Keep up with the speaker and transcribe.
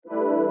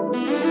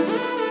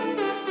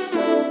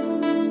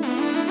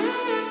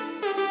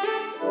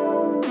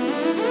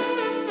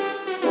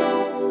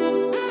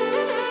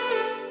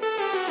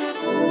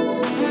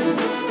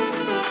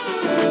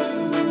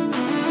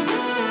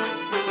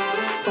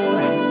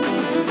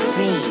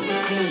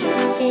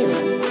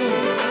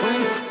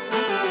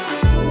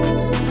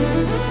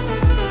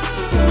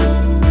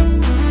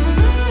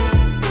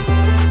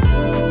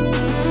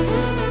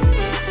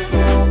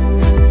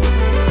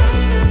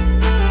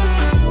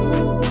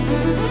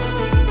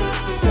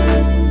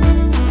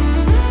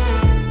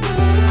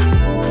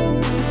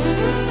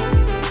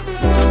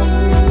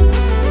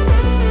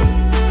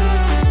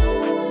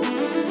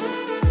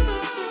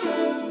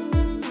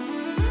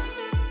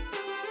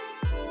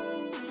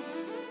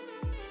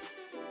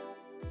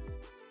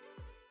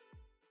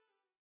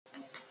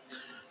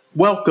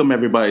Welcome,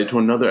 everybody, to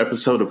another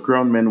episode of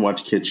Grown Men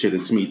Watch Kid Shit.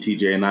 It's me,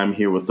 TJ, and I'm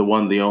here with the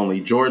one, the only,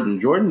 Jordan.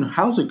 Jordan,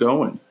 how's it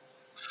going?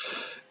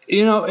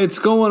 You know, it's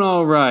going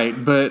all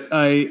right, but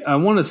I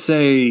want to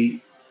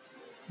say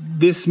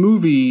this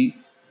movie,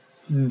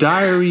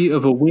 Diary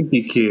of a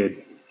Wimpy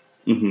Kid,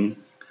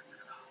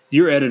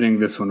 you're editing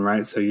this one,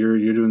 right? So you're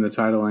doing the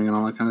titling and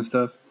all that kind of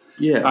stuff?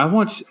 Yeah. I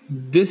want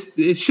this,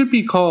 it should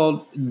be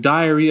called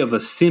Diary of a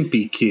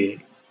Simpy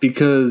Kid,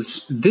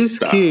 because this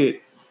kid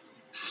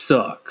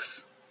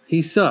sucks.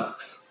 He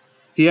sucks.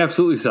 He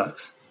absolutely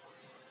sucks.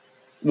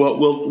 Well,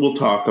 we'll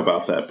talk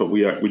about that, but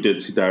we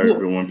did see Diary of a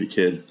Wimpy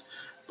Kid.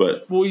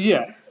 But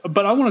yeah,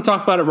 but I want to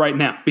talk about it right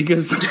now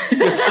because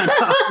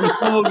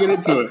we'll get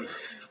into it.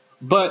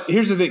 But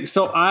here's the thing.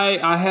 So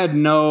I had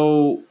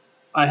no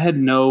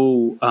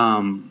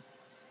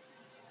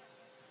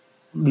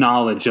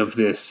knowledge of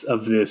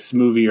this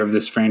movie or of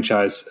this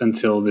franchise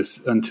until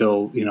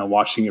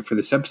watching it for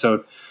this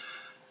episode.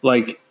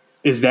 Like,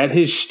 is that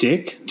his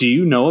shtick? Do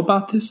you know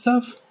about this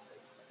stuff?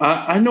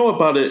 I know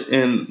about it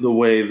in the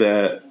way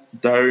that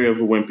Diary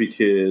of a Wimpy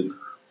Kid,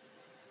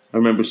 I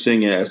remember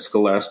seeing it at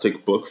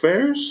Scholastic book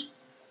fairs.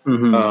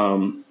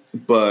 Mm-hmm.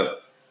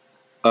 But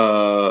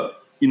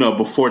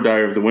before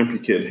Diary of the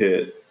Wimpy Kid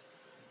hit,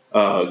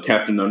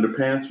 Captain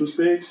Underpants was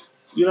big,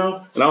 and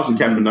I was a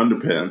Captain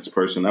Underpants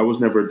person. I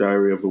was never a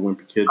Diary of a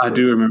Wimpy Kid person. I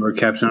do remember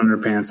Captain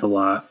Underpants a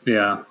lot.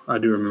 Yeah, I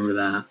do remember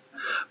that.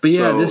 But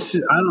yeah, I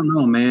don't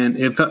know, man.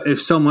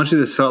 If so much of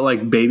this felt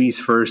like baby's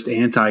first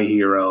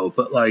anti-hero,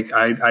 but like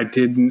I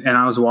didn't, and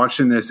I was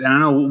watching this, and I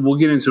know we'll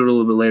get into it a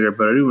little bit later,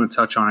 but I do want to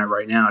touch on it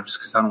right now just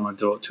because I don't want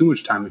to devote too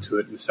much time into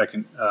it in the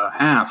second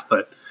half.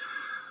 But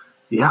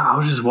yeah, I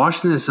was just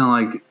watching this and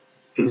like,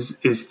 is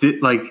this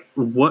like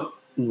what?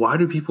 Why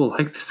do people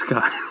like this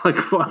guy?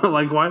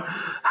 why?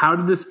 How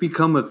did this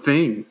become a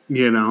thing?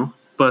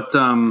 But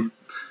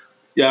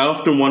yeah, I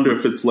often wonder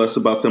if it's less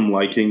about them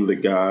liking the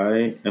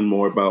guy and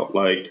more about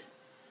like,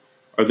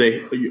 are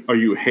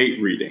you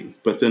hate reading?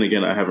 But then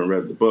again, I haven't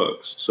read the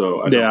books,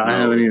 so I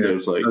haven't either.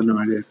 There's like, I have no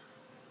idea.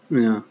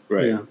 Yeah,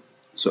 right. Yeah.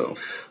 So,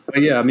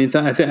 but yeah, I mean,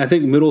 I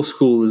think middle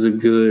school is a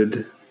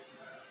good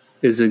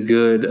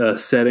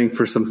setting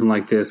for something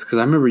like this, because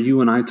I remember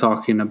you and I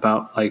talking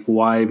about like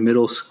why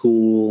middle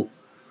school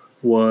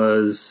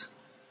is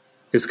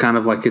kind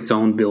of like its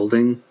own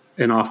building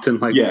and often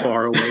like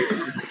far away.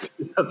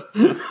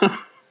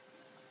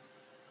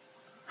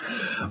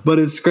 But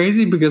it's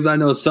crazy because I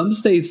know some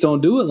states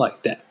don't do it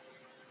like that.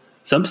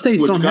 Some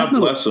states don't have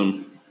middle.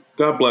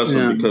 God bless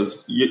them,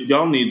 because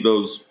y'all need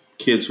those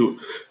kids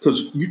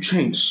because you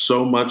change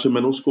so much in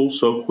middle school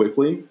so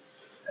quickly,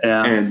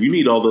 and you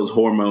need all those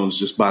hormones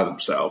just by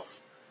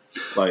themselves.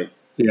 Like,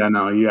 yeah,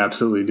 no, you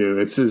absolutely do.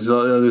 It's this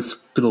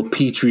little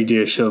petri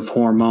dish of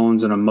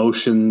hormones and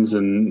emotions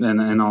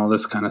and all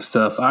this kind of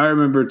stuff. I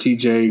remember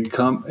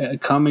TJ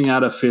coming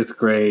out of fifth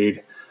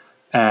grade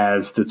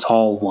as the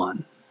tall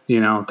one.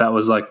 That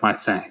was like my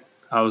thing.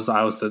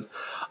 Listen,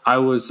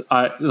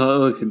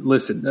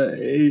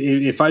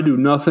 if I do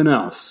nothing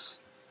else,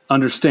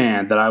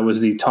 understand that I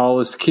was the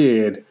tallest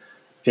kid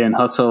in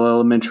Hutzell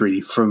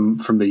Elementary from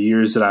the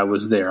years that I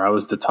was there. I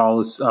was the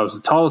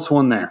tallest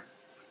one there.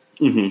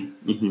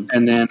 Mm-hmm, mm-hmm.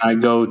 And then I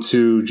go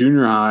to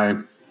junior high,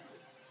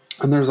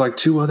 and there's like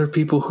two other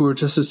people who are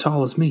just as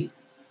tall as me.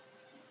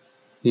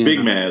 Big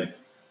mad.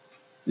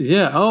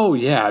 Yeah. Oh,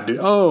 yeah, dude.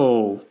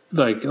 Oh,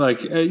 like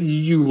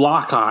you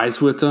lock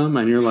eyes with them,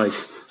 and you're like,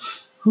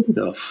 "Who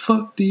the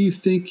fuck do you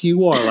think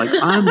you are?" Like,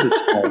 I'm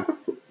the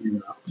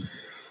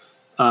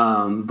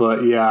tall.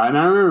 But yeah, and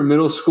I remember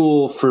middle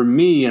school for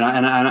me, and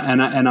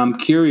I'm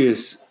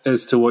curious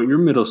as to what your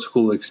middle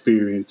school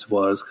experience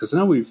was, because I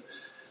know we've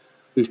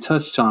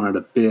touched on it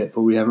a bit,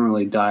 but we haven't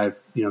really dived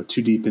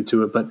too deep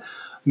into it. But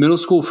middle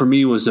school for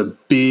me was a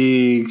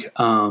big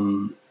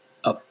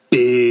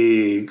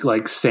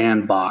like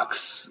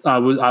sandbox. I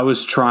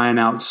was trying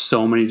out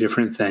so many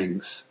different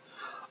things.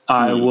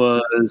 I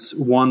was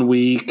one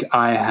week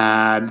I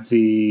had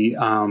the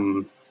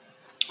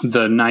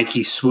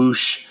Nike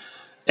swoosh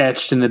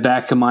etched in the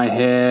back of my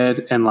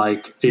head, and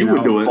like you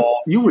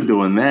were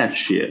doing that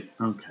shit.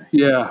 Okay.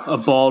 Yeah, a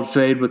bald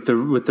fade with the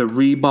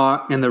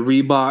Reebok, and the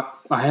Reebok.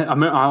 I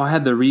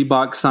had the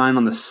Reebok sign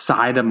on the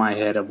side of my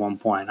head at one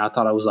point. I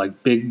thought I was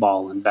like big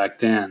balling back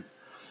then.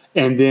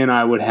 And then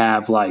I would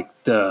have like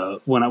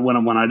when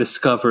I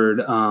discovered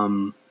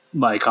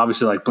like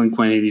obviously like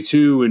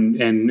Blink-182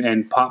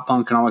 and pop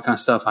punk and all that kind of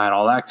stuff. I had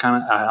all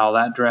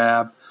that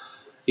drab.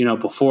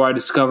 before I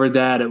discovered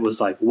that, it was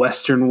like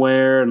Western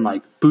wear and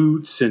like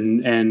boots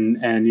and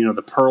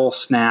the pearl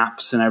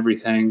snaps and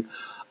everything.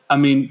 I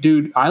mean,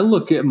 dude, I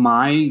look at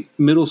my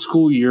middle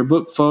school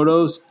yearbook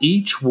photos,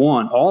 each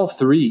one, all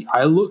three,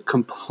 I look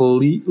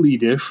completely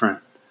different,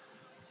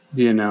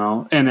 and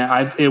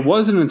it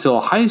wasn't until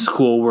high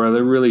school where I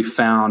really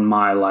found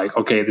my, like,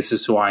 okay, this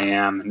is who I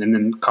am. And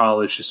then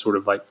college just sort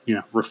of like,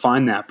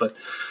 refine that. But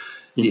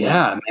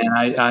yeah,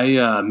 man,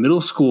 I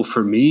middle school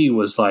for me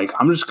was like,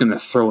 I'm just going to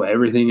throw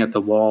everything at the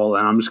wall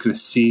and I'm just going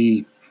to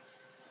see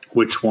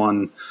which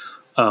one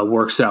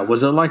works out.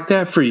 Was it like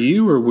that for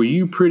you, or were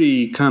you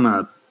pretty kind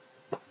of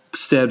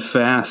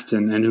steadfast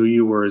in who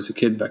you were as a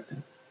kid back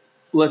then?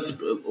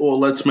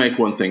 Let's make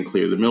one thing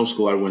clear. The middle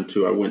school I went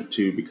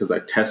to because I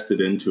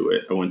tested into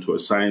it. I went to a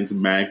science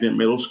magnet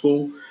middle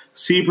school,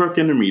 Seabrook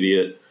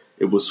Intermediate.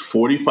 It was a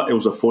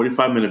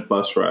 45-minute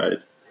bus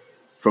ride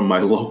from my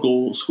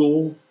local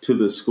school to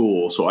the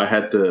school. So I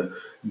had to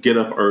get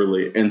up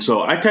early. And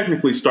so I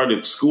technically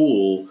started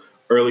school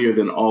earlier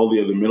than all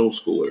the other middle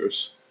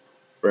schoolers,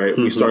 right?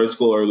 Mm-hmm. We started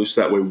school early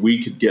so that way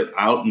we could get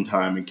out in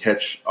time and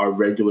catch our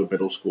regular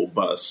middle school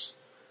bus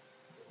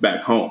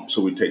back home.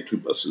 So we'd take 2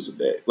 buses a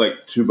day,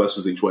 like 2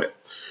 buses each way.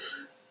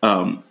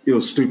 It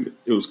was stupid.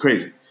 It was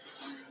crazy.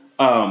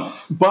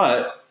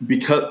 But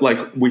because like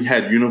we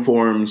had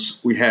uniforms,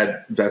 we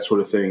had that sort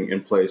of thing in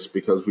place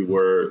because we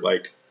were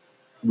like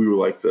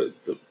the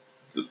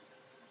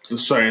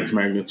science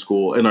magnet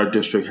school, and our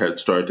district had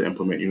started to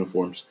implement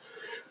uniforms.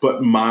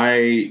 But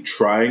my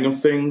trying of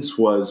things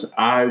was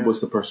I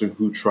was the person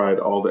who tried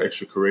all the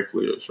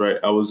extracurriculars, right?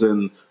 I was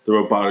in the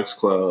robotics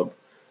club.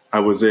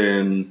 I was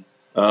in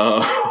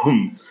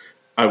band.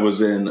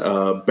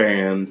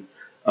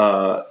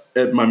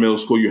 At my middle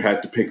school, you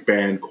had to pick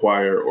band,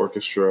 choir,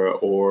 orchestra,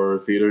 or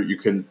theater. You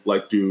can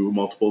like do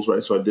multiples,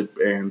 right? So I did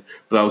band,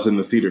 but I was in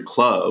the theater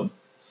club.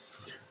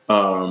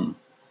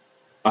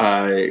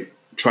 I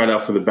tried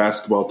out for the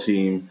basketball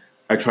team.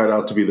 I tried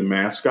out to be the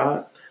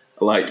mascot.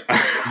 Like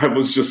I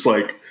was just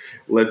like,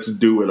 let's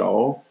do it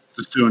all.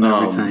 Just doing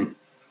everything.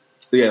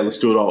 Yeah, let's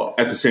do it all.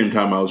 At the same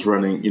time, I was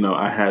running.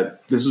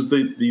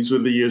 These were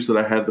the years that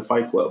I had the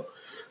Fight Club.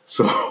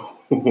 So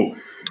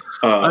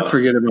I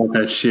forget about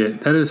that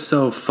shit. That is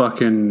so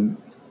fucking.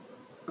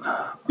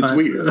 It's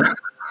weird.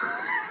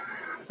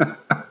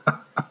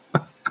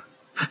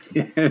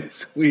 Yeah,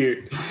 it's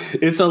weird.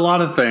 It's a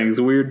lot of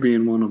things. Weird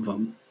being one of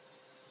them.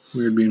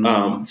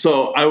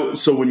 So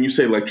when you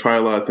say like try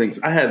a lot of things,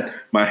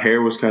 my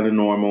hair was kind of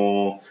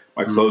normal.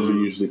 My clothes were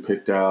usually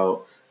picked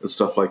out and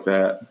stuff like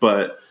that.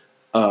 But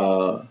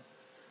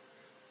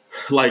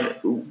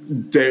like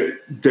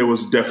there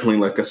was definitely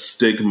like a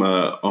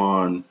stigma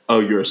on, oh,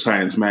 you're a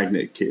science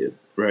magnet kid,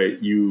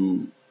 right?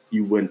 You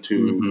went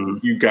to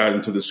you got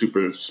into the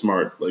super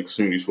smart like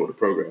SUNY sort of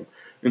program,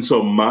 and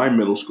so my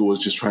middle school was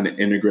just trying to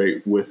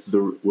integrate with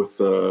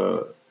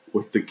the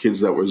kids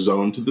that were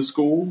zoned to the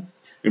school.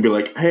 And be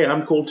like, hey,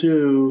 I'm cool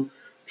too.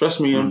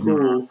 Trust me, I'm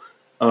cool.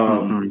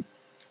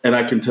 And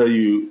I can tell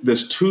you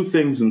there's 2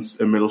 things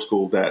in middle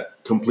school that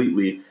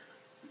completely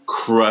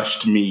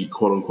crushed me,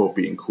 quote unquote,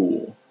 being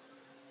cool.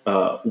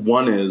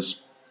 One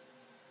is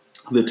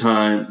the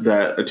time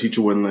that a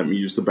teacher wouldn't let me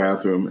use the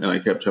bathroom. And I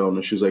kept telling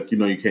her, she was like, you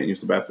can't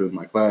use the bathroom in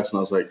my class. And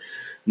I was like,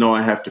 no,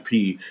 I have to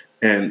pee.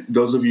 And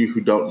those of you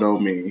who don't know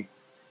me,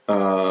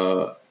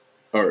 or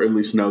at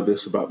least know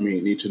this about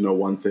me, need to know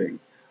one thing.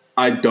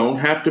 I don't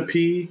have to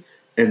pee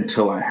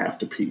until I have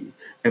to pee.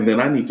 And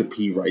then I need to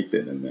pee right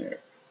then and there,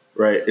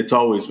 right? It's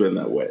always been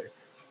that way.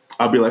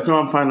 I'll be like, no,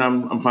 I'm fine.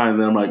 I'm fine. And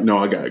then I'm like, no,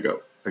 I gotta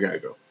go.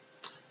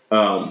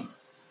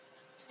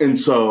 And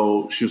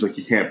so she was like,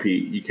 you can't pee.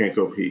 You can't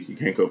go pee. You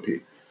can't go pee.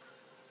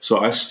 So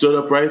I stood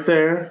up right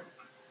there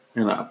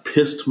and I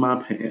pissed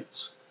my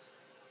pants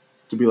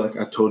to be like,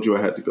 I told you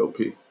I had to go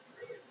pee.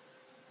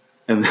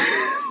 And then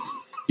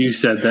you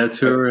said that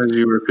to her as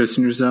you were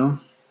pissing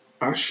yourself?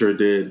 I sure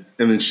did.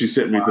 And then she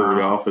sent me to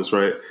the office,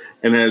 right?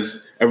 And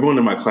as everyone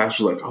in my class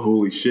was like,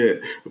 holy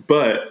shit.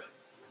 But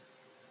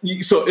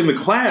so in the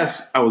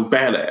class, I was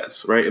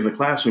badass, right? In the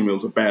classroom, it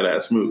was a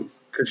badass move.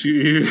 Because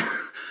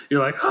you're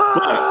like,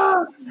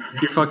 ah!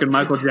 You're fucking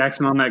Michael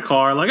Jackson on that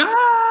car, like,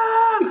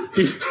 ah!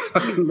 You're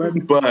fucking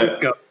letting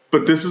it go.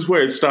 But this is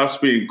where it stops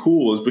being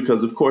cool, is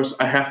because, of course,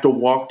 I have to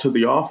walk to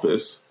the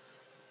office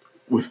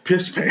with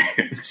piss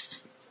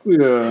pants.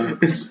 Yeah.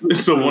 And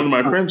so one of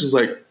my friends was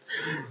like,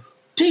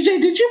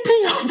 TJ, did you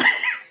pee your pants?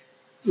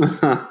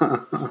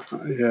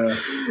 Yeah.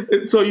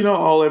 And so,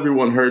 all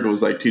everyone heard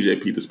was like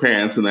TJ peed his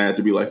pants, and I had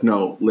to be like,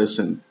 no,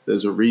 listen,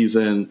 there's a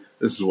reason.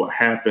 This is what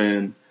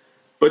happened.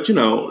 But,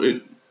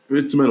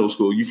 it's middle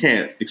school. You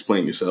can't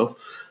explain yourself.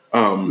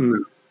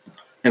 And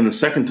the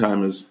second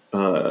time is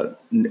in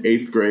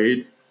 8th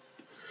grade.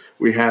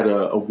 We had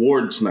a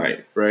awards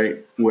night,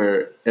 right,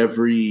 where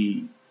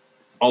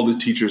all the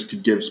teachers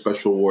could give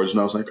special awards. And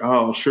I was like,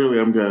 oh, surely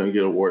I'm going to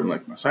get an award in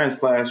like my science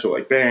class or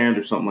like band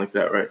or something like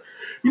that, right?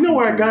 You know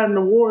where I got an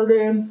award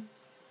in?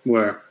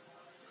 Where?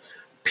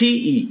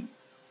 PE.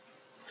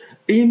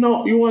 And you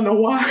want to know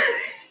why?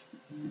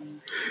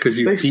 Because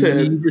you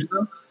PE'd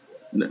yourself?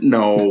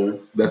 No,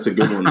 that's a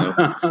good one though.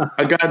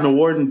 I got an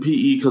award in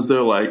PE because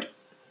they're like,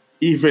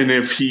 even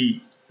if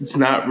he's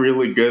not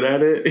really good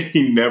at it,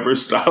 he never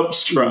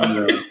stops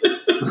trying. No.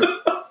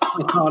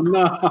 Oh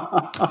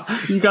no!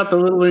 You got the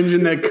little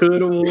engine that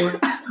could award.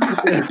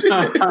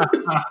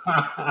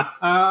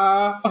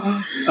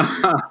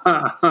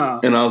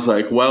 And I was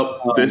like,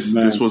 "Well, this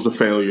was a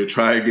failure.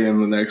 Try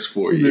again the next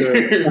 4 years."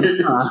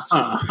 And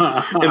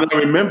I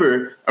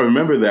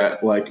remember that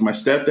like my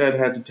stepdad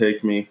had to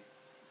take me.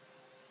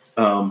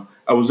 I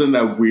was in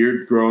that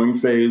weird growing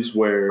phase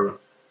where,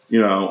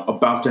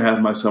 about to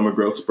have my summer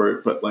growth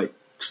spurt, but like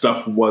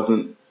stuff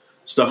wasn't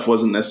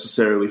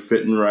necessarily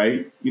fitting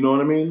right. You know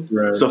what I mean?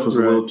 Right, stuff was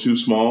a little too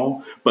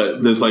small,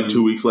 but there's like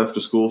 2 weeks left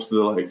of school, so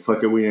they're like,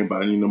 "Fuck it, we ain't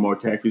buying you no more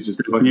khakis." Just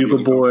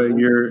Bugle Boy,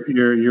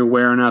 you're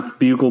wearing out the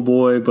Bugle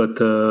Boy, but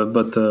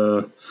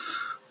the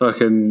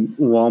fucking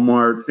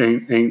Walmart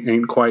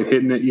ain't quite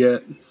hitting it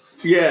yet.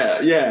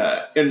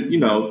 Yeah, and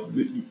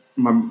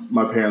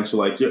my parents are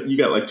like, "You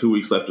got like 2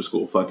 weeks left of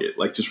school. Fuck it,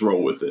 like just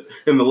roll with it."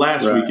 And the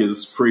last week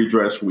is free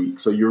dress week,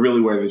 so you're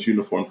really wearing this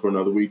uniform for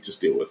another week.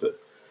 Just deal with it.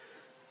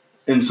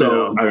 And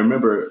so I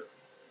remember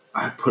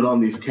I put on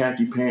these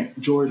khaki pants,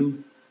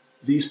 Jordan.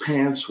 These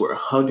pants were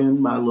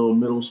hugging my little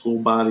middle school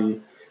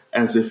body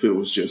as if it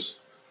was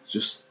just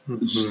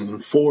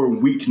 4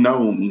 weak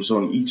gnomes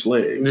on each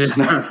leg.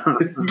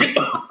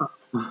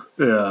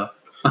 Yeah.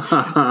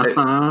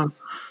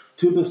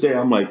 To this day,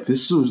 I'm like,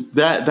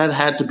 that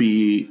had to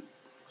be.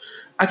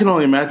 I can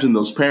only imagine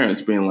those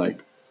parents being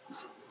like,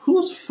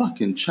 "Whose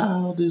fucking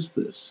child is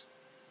this?"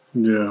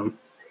 Yeah.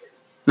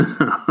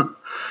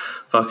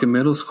 Fucking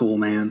middle school,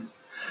 man.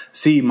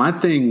 See, my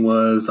thing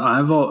was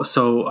I've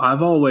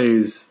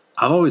always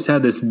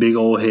had this big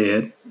old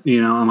head,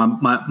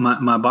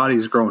 my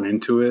body's grown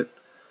into it.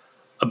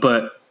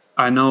 But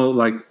I know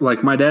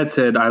like my dad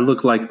said I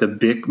looked like the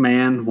Bic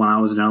man when I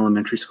was in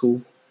elementary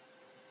school.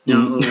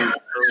 And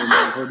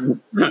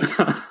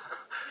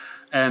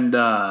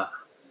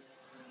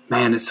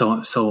man, so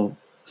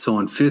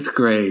in 5th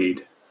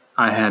grade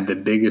I had the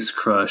biggest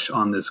crush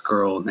on this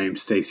girl named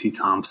Stacy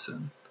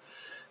Thompson.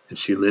 And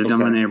she lived in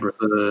my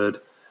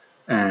neighborhood,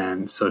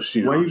 and so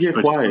she. Why you get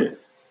quiet?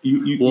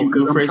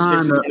 You afraid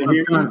Stacy's gonna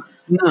hear you?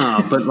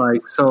 No, but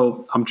like,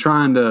 so I'm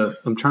trying to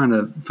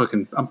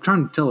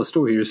tell a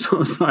story here.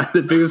 So I had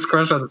the biggest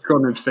crush on this girl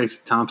named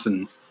Stacy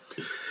Thompson.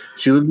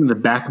 She lived in the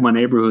back of my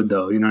neighborhood,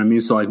 though. You know what I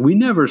mean? So like, we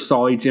never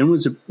saw each. And it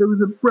was a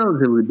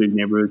relatively big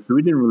neighborhood, so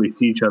we didn't really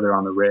see each other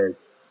on the reg,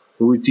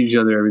 but we'd see each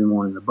other every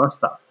morning at the bus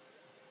stop.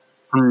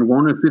 I'm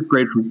going to 5th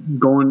grade from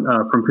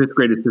 5th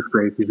grade to 6th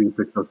grade because we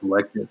picked those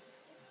electives.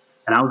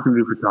 And I was going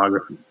to do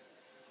photography,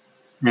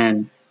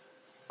 and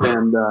I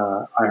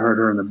heard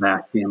her in the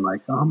back being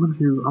like, "Oh, I'm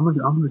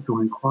gonna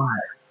join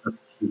choir." That's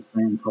what she was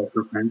saying. Told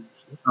her friends.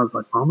 I was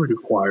like, "I'm gonna do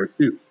choir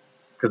too,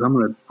 because I'm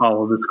gonna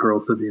follow this girl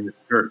to the end of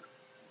the church."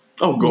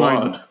 Oh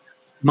God!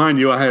 Mind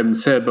you, I hadn't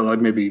said but like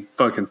maybe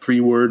fucking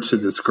 3 words to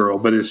this girl,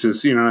 but it's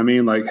just, you know what I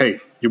mean? Like, hey,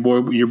 your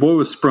boy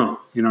was sprung.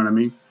 You know what I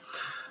mean?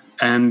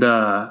 And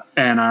I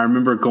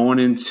remember going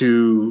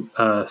into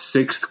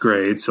 6th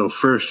grade, so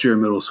first year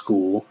middle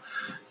school.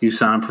 You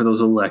signed for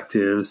those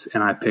electives,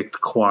 and I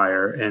picked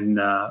choir. And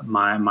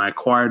my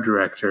choir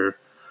director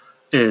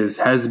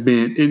has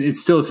been,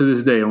 it's still to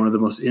this day, one of the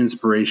most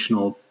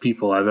inspirational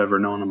people I've ever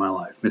known in my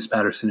life. Miss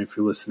Patterson, if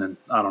you're listening,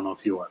 I don't know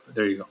if you are, but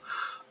there you go.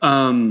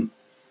 And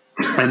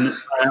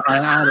I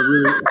had a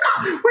really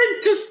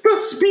wait, just the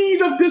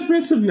speed of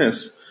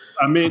dismissiveness.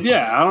 I mean,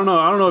 yeah, I don't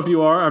know if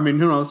you are. I mean,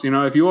 who knows?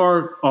 If you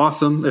are,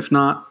 awesome. If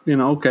not,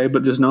 okay.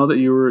 But just know that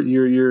you've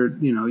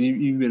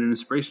been an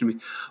inspiration to me.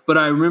 But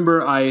I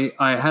remember I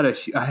had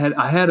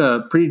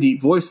a pretty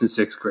deep voice in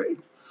 6th grade,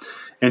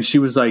 and she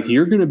was like,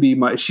 "You're going to be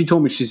my." She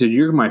told me, she said,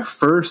 "You're my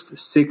first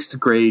 6th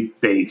grade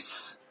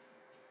bass,"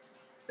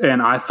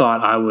 and I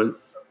thought I was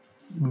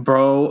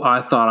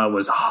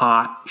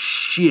hot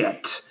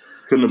shit.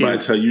 Couldn't nobody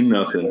tell you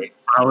nothing.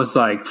 I was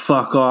like,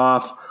 "Fuck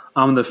off.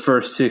 I'm the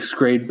first 6th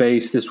grade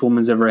bass this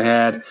woman's ever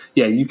had.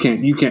 Yeah, you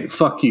can't,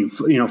 fuck you,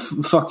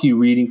 fuck you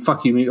reading,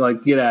 fuck you,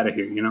 like, get out of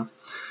here,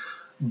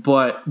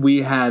 But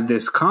we had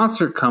this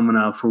concert coming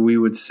up where we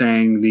would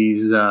sing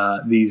these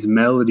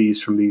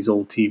melodies from these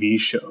old TV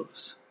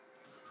shows.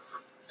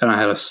 And I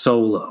had a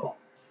solo.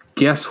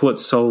 Guess what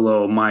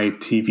solo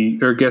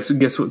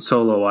guess what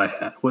solo I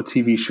had? What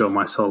TV show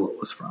my solo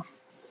was from?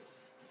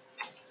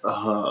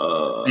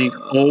 I'll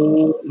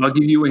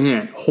give you a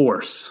hint.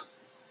 Horse.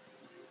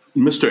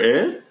 Mr.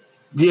 Ed?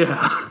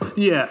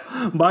 Yeah.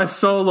 My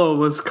solo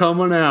was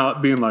coming out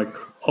being like,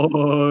 "I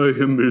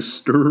am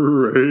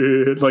Mr.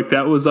 Ed." Like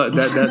that was that's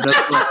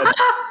what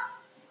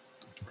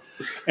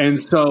And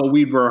so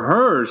we'd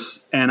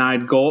rehearse, and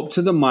I'd go up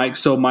to the mic.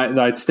 So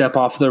I'd step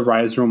off the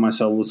riser when my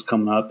solo was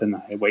coming up, and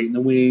I'd wait in the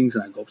wings,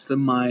 and I'd go up to the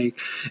mic.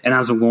 And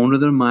as I'm going to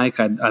the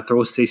mic, I'd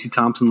throw Stacey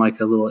Thompson like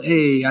a little,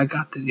 "Hey, I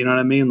got this," you know what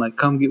I mean? Like,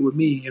 "Come get with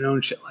me,"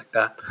 and shit like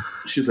that.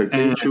 She's like,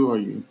 "Hey, who are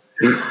you?"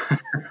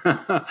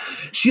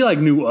 She like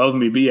knew of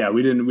me, but yeah,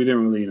 we didn't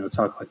really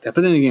talk like that.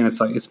 But then again, it's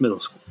like it's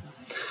middle school,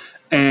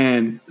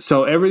 And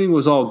so everything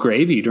was all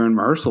gravy during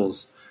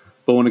rehearsals.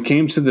 But when it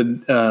came to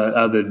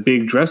the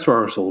big dress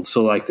rehearsal,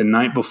 so like the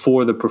night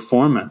before the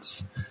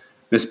performance,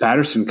 Miss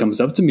Patterson comes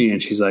up to me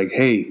and she's like,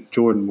 "Hey,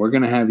 Jordan, we're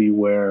going to have you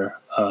wear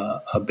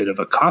a bit of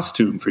a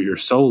costume for your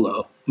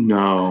solo."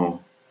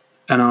 No.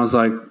 And I was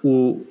like,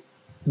 "Well,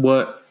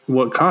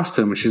 what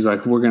costume?" And she's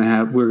like, we're going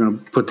to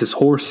put this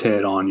horse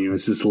head on you.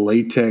 It's this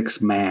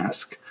latex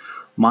mask.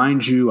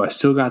 Mind you, I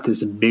still got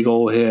this big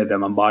old head that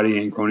my body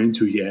ain't grown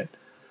into yet.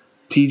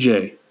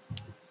 TJ,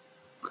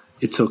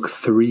 it took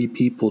 3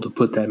 people to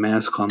put that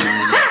mask on me.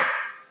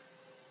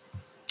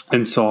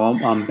 And so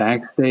I'm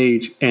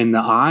backstage, and the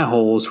eye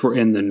holes were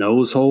in the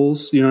nose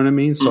holes. You know what I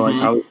mean? So like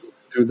I was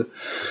through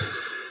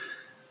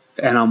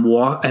and I'm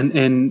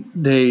and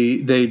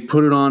they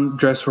put it on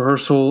dress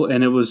rehearsal,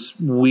 and it was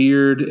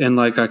weird, and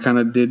like I kind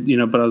of did,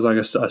 but I was like,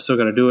 I still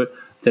got to do it.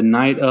 The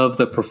night of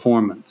the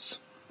performance,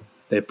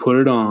 they put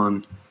it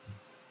on.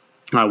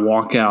 I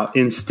walk out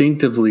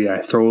instinctively. I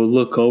throw a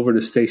look over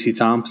to Stacey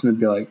Thompson and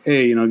be like,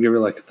 "Hey, give her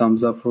like a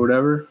thumbs up or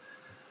whatever."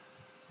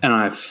 And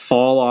I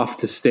fall off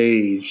the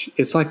stage.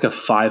 It's like a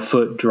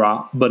 5-foot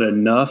drop, but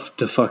enough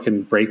to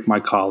fucking break my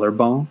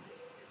collarbone.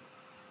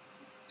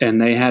 And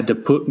they had to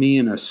put me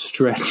in a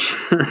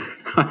stretcher.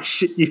 I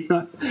shit you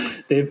not.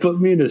 They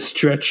put me in a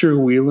stretcher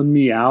wheeling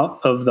me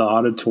out of the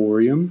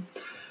auditorium.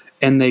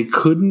 And they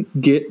couldn't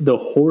get the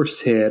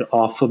horse head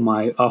off of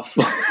my...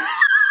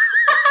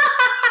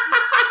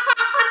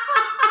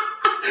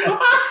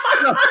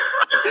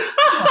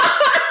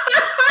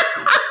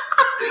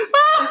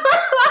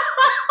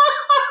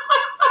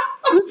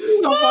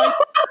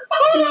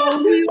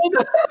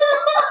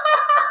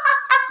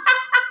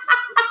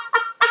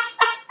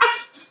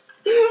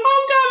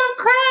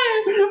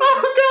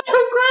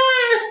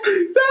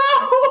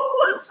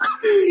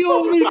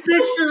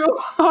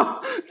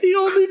 The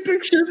only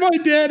picture my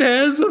dad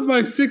has of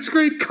my 6th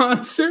grade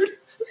concert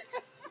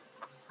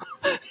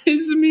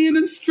is me in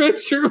a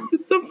stretcher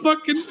with the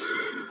fucking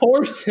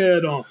horse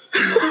head on.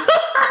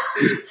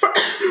 First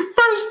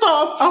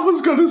off, I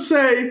was going to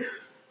say,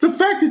 the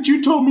fact that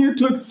you told me it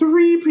took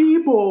 3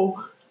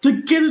 people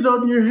to get it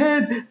on your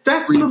head,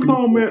 that's the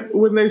moment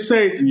when they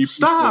say,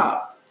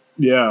 stop.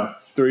 Yeah,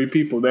 3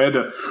 people. They had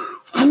to...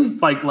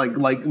 like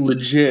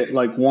legit,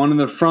 like one in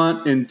the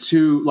front and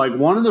 2, like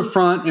one in the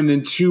front and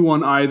then 2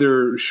 on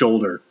either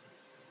shoulder,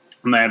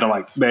 and they had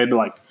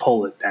to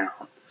pull it down.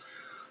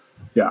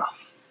 Yeah.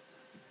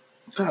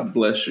 God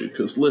bless you,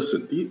 because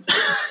listen,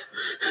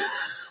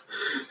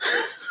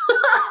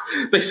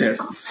 they said,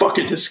 "Fuck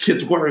it, this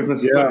kid's wearing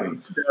this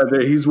thing."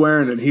 Yeah, he's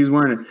wearing it.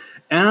 And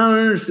I don't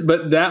understand,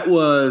 but that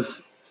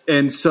was,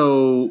 and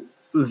so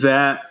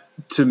that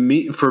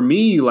for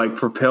me, like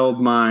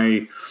propelled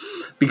my.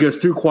 Because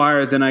through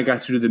choir, then I got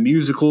to do the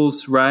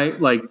musicals,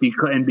 right? Like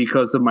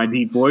because of my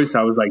deep voice,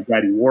 I was like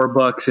Daddy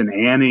Warbucks and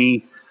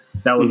Annie.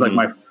 That was like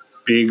my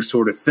first big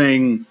sort of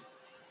thing,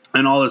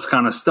 and all this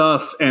kind of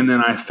stuff. And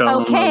then I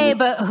fell. Okay,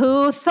 but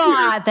who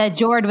thought that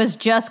Jord was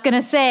just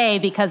gonna say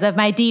because of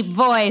my deep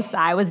voice,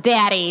 I was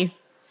Daddy?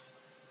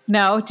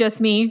 No,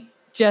 just me.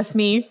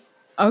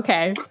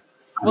 Okay.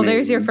 Well,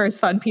 there's your first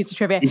fun piece of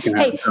trivia.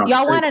 Hey,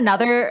 y'all want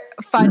another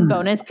fun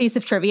bonus piece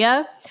of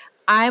trivia?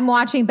 I'm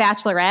watching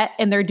Bachelorette,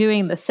 and they're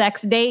doing the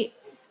sex date,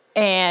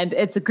 and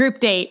it's a group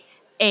date,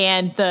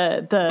 and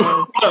the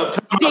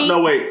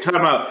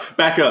time out.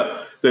 Back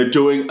up. They're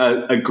doing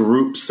a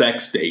group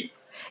sex date.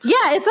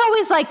 Yeah, it's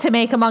always like to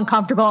make them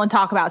uncomfortable and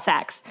talk about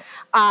sex.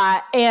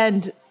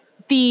 And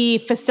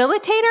the facilitator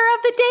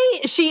of the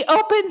date, she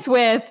opens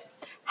with,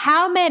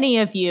 "How many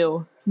of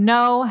you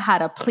know how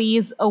to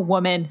please a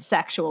woman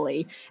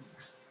sexually?"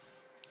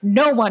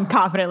 No one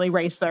confidently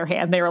raised their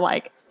hand. They were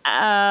like,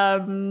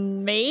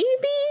 maybe.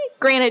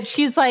 Granted,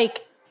 she's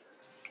like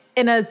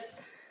in a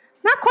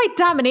not quite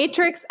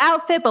dominatrix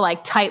outfit, but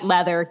like tight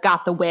leather,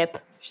 got the whip.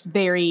 She's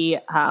very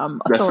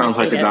that sounds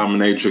like a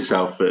dominatrix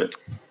outfit.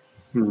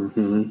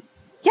 Mm-hmm.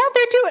 Yeah,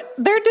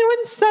 they're doing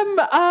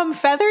some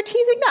feather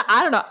teasing. No,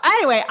 I don't know.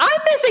 Anyway,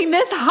 I'm missing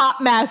this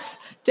hot mess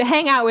to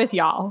hang out with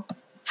y'all.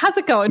 How's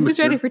it going? Who's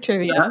ready for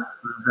trivia?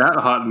 That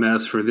hot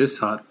mess for this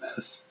hot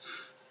mess.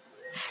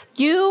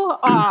 You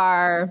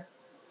are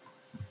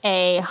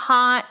a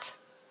hot,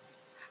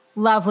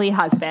 lovely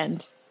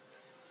husband.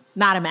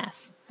 Not a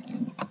mess.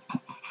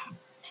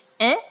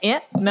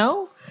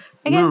 No?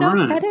 I get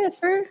no credit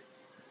for...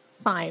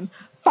 Fine.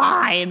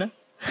 Oh,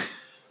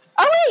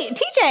 wait,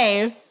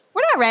 TJ,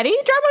 we're not ready.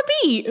 Drop a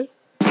beat.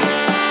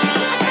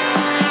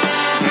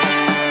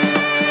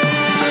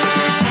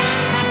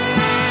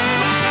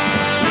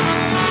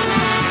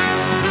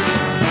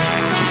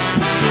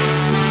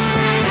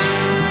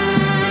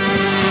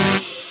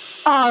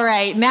 All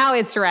right, now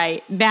it's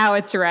right.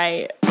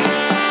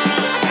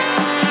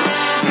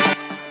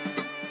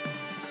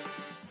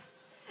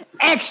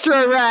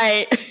 Extra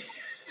right.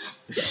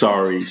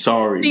 Sorry.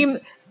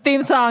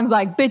 Theme songs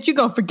like, "Bitch, you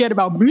gonna forget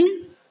about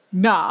me?"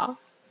 Nah.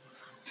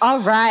 All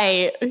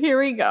right, here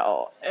we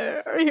go.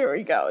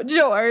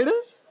 Jord.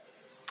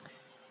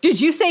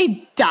 Did you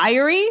say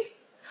diary?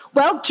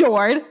 Well,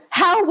 Jord,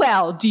 how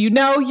well do you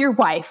know your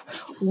wife?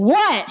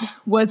 What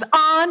was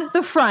on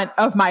the front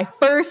of my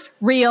first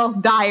real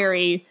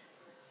diary?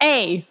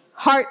 A,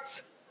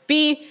 hearts,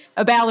 B,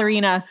 a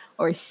ballerina,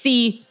 or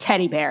C,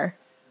 teddy bear?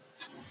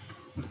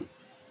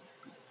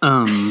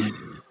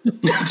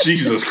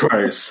 Jesus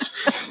Christ.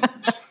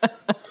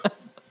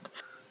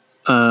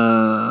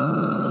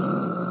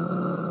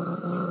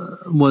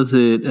 Was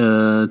it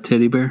a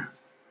teddy bear?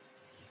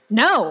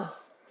 No.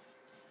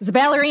 It's a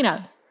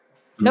ballerina.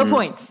 No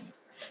points.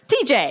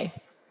 TJ.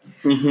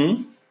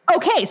 Mm-hmm.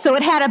 Okay, so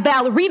it had a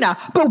ballerina,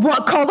 but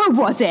what color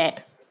was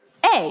it?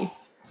 A,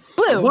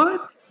 blue.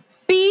 What?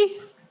 B,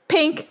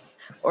 pink,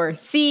 or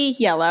C,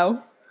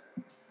 yellow?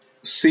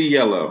 C,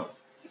 yellow.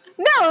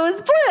 No, it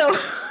was blue.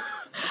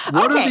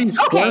 What are these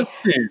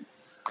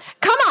questions?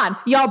 Come on,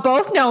 y'all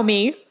both know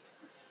me.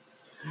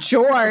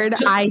 Jord,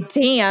 I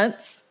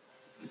dance.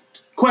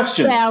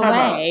 Question.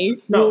 Ballet.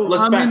 No,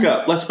 let's back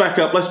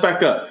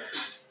up.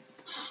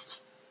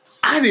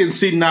 I didn't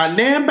see not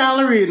damn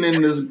ballerina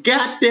in this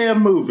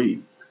goddamn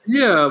movie.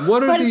 Yeah,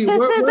 what are but these?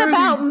 This is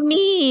about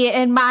me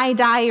and my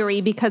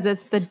diary because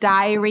it's the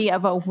diary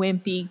of a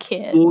wimpy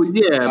kid. Well,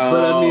 yeah,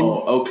 but I mean,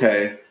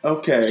 okay.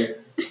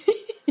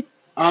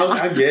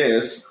 I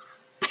guess.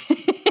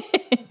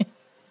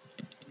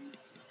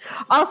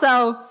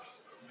 Also,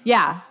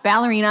 yeah,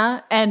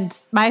 ballerina, and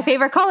my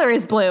favorite color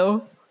is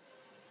blue.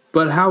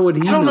 But how would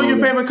he? I don't know your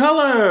favorite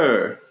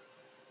color.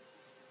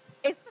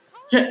 It's the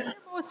color I wear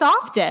most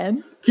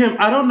often. Kim,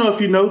 I don't know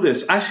if you know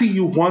this. I see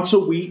you once a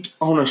week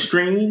on a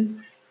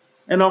stream,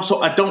 and also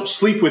I don't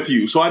sleep with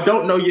you, so I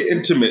don't know your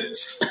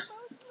intimates.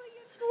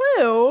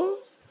 Blue.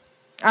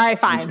 All right,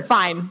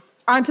 fine.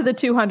 On to the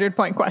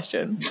 200-point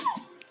question.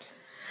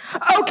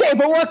 Okay,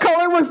 but what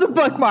color was the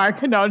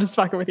bookmark? No, I'm just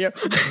fucking with you.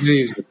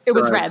 Jesus It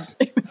was red.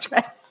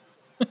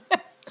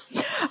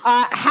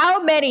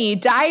 How many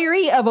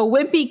Diary of a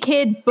Wimpy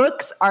Kid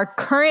books are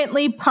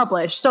currently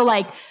published? So,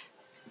 like,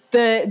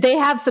 they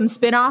have some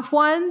spin-off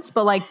ones,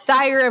 but, like,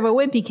 Diary of a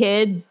Wimpy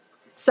Kid,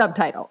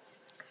 subtitle.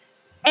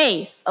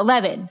 A,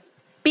 11.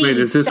 B, wait,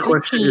 is this 17.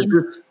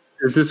 question?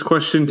 Is this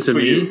question to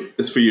me? You.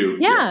 It's for you.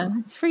 Yeah,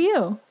 it's for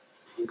you.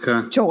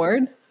 Okay,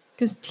 Jord.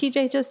 Because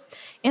TJ just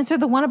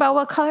answered the one about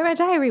what color my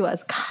diary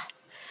was. God.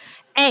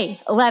 A,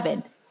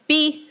 11.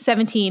 B,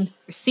 17.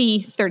 Or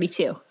C,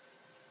 32.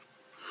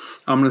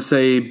 I'm going to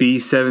say B,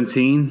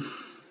 17.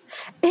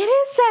 It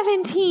is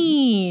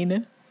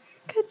 17.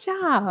 Good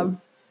job.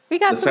 We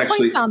got some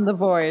points on the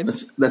board.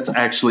 That's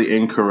actually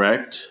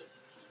incorrect.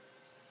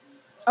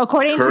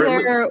 According to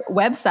their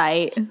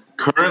website.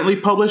 Currently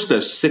published,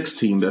 there's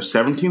 16. Their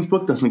 17th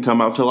book doesn't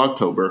come out till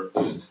October.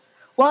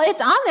 Well,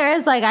 it's on there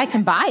as like I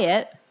can buy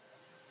it.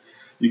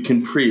 You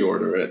can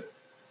pre-order it.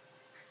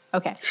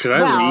 Okay. Should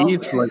I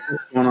leave? Like,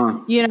 what's going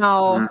on? You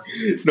know,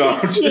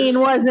 16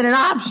 wasn't an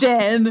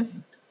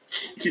option.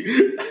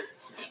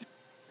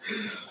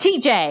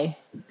 TJ.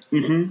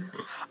 Mm-hmm.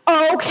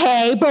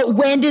 Okay, but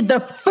when did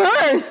the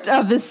first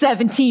of the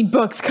 17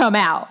 books come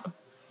out?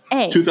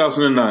 A.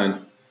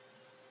 2009.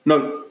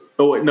 No,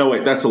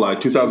 wait, that's a lie.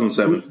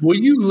 2007. Will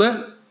you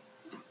let...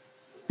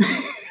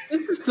 This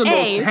is the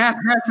most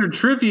haphazard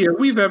trivia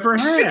we've ever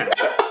had.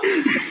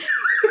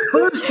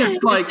 First,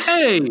 it's like,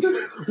 hey,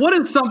 what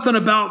is something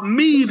about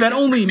me that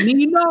only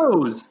me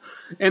knows?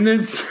 And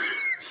then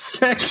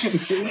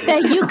second,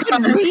 that you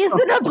can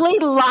reasonably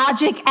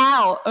logic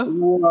out.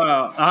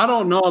 Wow, I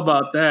don't know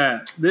about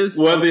that.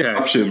 What are the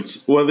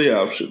options?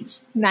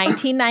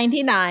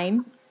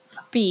 1999,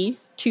 B,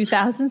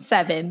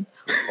 2007,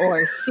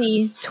 or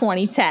C,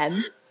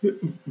 2010.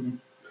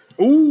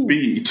 Ooh.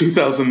 B,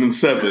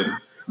 2007.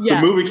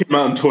 Yeah. The movie came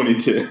out in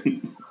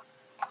 2010.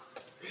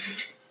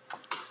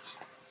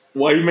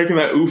 Why are you making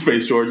that ooh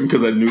face, Jordan?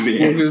 Because I knew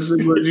the answer.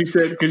 What you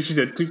said? Because she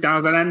said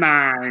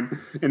 2009,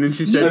 and then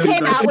she said you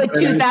came out with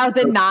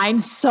 2009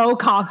 so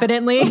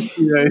confidently.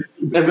 Yeah.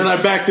 And then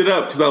I backed it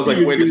up because I was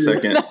like, wait a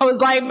second. I was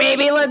like,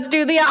 maybe let's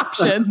do the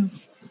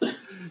options.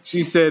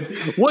 She said,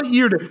 "What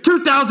year?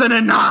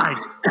 2009."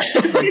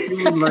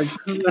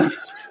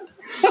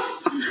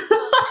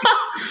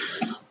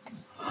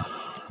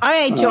 All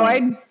right,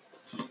 Jordan.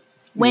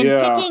 When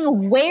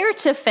picking where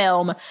to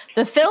film,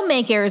 the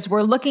filmmakers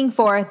were looking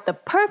for the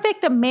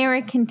perfect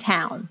American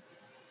town.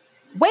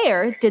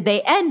 Where did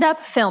they end up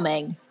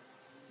filming?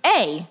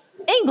 A,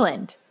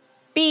 England,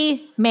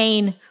 B,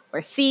 Maine,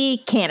 or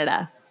C,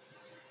 Canada?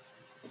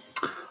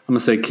 I'm going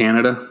to say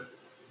Canada.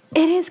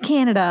 It is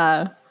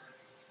Canada.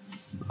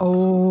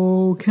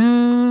 Oh,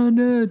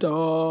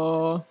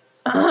 Canada.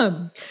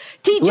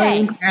 TJ.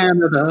 Blame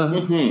Canada.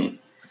 Mm-hmm.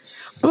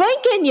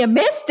 Blinking, you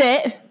missed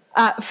it.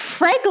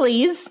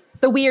 Fregley's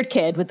the weird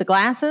kid with the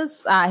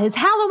glasses. His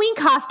Halloween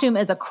costume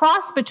is a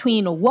cross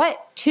between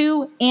what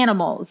two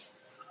animals?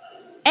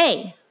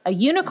 A, a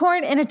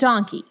unicorn and a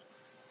donkey.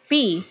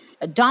 B,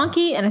 a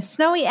donkey and a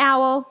snowy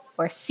owl.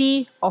 Or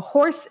C, a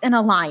horse and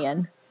a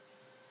lion.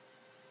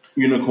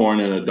 Unicorn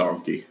and a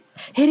donkey.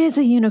 It is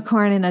a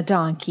unicorn and a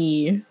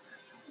donkey.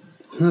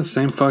 Isn't it the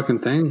same fucking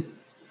thing?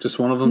 Just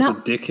one of them's a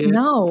dickhead?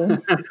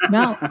 No.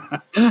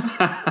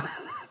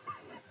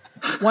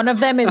 One of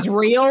them is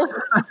real.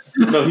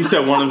 No, he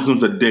said one of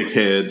them's a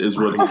dickhead, is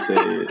what he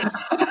said.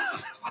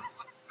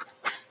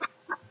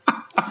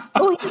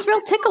 Oh, he's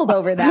real tickled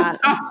over that.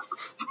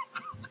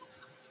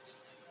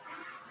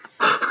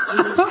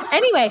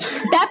 Anyway,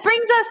 that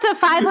brings us to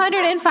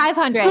 500 and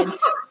 500.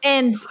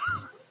 And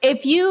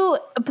if you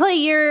play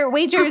your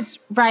wagers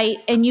right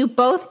and you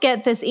both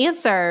get this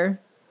answer,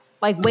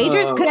 like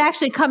wagers could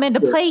actually come into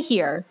play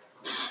here.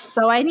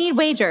 So I need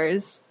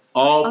wagers.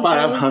 All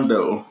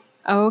 500.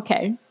 Oh,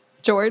 okay.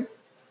 Jord?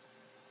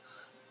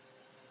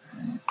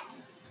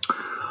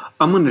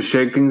 I'm going to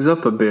shake things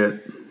up a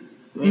bit.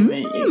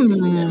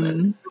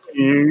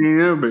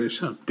 Yeah, but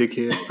shut up,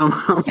 dickhead. I'm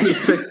gonna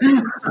say,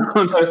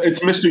 it's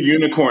Mr.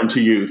 Unicorn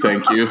to you,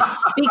 thank you.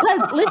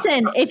 Because,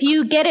 listen, if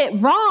you get it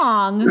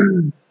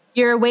wrong,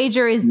 your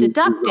wager is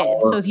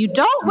deducted. So if you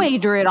don't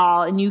wager it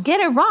all and you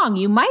get it wrong,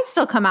 you might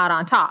still come out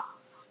on top.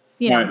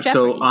 You know, right,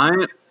 so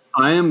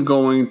I am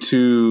going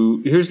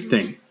to... Here's the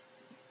thing.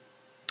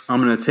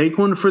 I'm going to take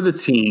one for the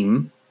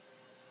team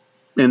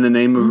in the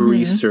name of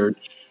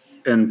research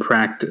and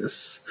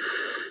practice.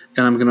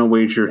 And I'm going to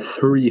wager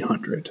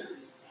 300.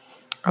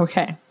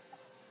 Okay.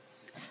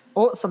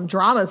 Oh, some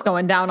drama's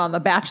going down on The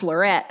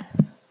Bachelorette.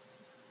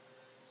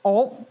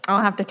 Oh,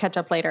 I'll have to catch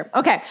up later.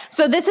 Okay,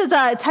 so this is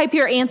type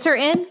your answer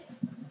in.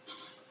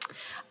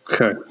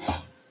 Okay.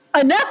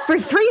 Enough for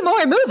 3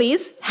 more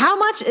movies. How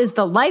much is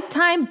the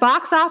lifetime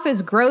box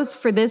office gross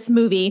for this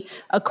movie,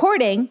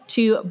 according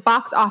to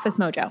Box Office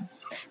Mojo?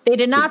 They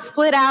did not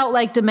split out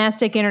like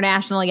domestic,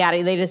 international,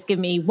 yada. They just give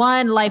me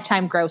one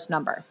lifetime gross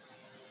number.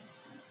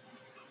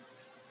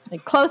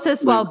 Like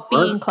closest while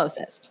being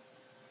closest.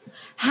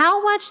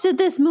 How much did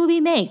this movie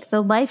make,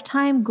 the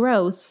lifetime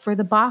gross for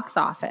the box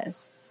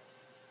office?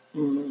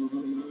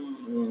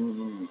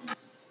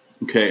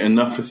 Okay,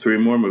 enough for 3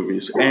 more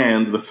movies.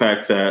 And the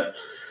fact that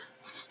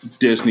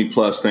Disney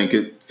Plus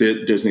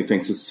Disney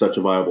thinks it's such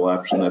a viable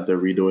option that they're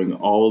redoing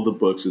all of the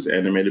books as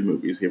animated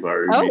movies. They've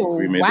already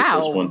remade the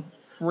first one.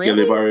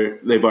 Really? Yeah,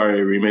 they've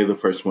already remade the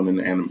first one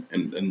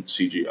in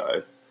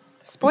CGI.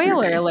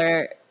 Spoiler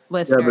alert,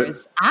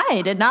 listeners. Yeah,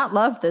 I did not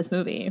love this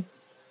movie.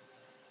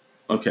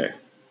 Okay.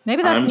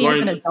 Maybe that's me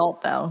as an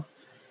adult, though.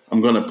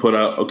 I'm going to put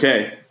out.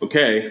 Okay.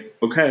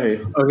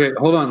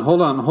 Hold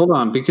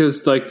on,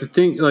 because like the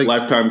thing, like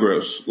lifetime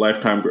gross.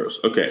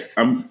 Okay,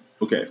 I'm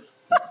okay.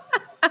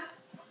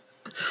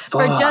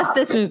 For just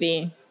this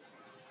movie.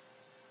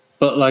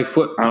 But like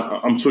what?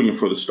 I'm swinging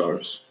for the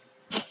stars.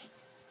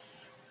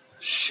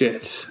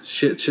 Shit.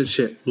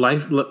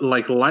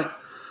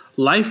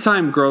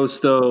 Lifetime gross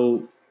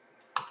though.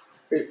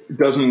 It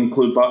doesn't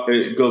include.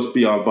 It goes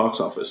beyond box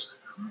office.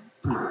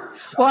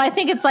 Well, I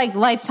think it's like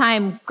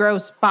lifetime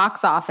gross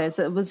box office.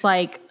 It was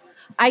like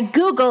I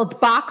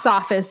Googled box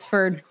office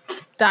for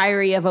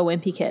Diary of a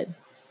Wimpy Kid.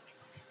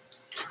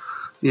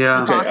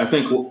 Yeah. Okay, I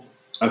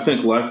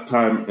think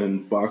lifetime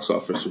and box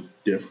office are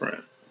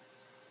different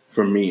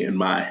for me in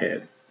my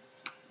head.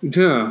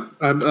 Yeah.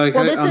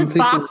 This is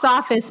Box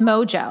Office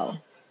Mojo.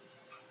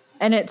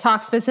 And it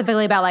talks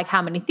specifically about like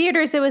how many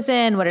theaters it was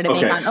in, what did it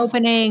make on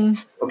opening.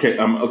 Okay.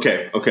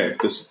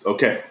 This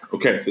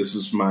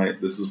is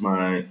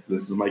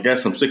my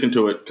guess. I'm sticking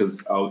to it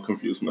because I'll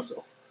confuse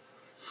myself.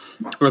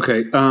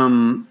 Okay.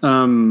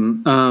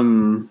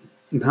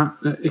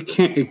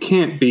 It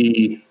can't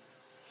be.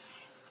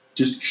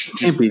 Just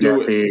can't be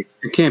that big.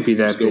 It can't be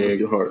that big. Go with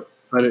your heart.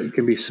 But it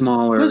can be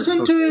smaller.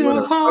 Listen to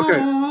your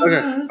heart.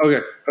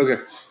 Okay.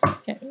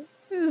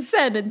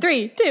 7,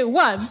 3, 2,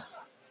 1.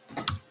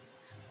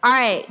 All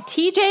right.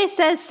 TJ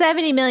says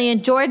 70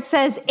 million. George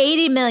says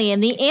 80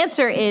 million. The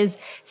answer is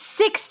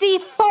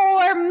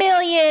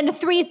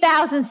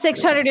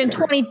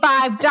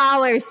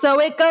 $64,003,625. So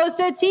it goes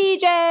to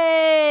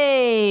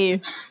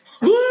TJ.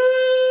 Woo!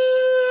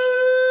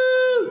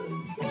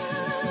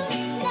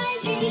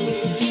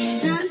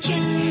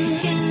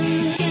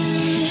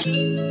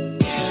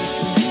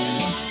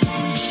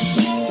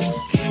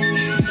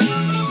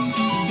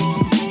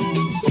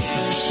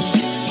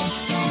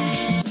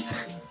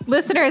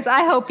 Listeners,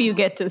 I hope you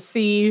get to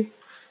see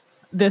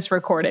this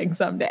recording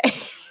someday.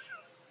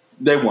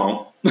 They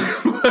won't.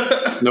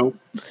 Nope.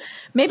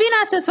 Maybe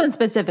not this one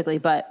specifically,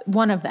 but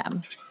one of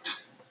them.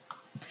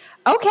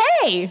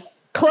 Okay.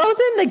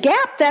 Closing the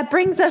gap. That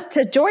brings us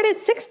to Jordan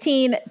at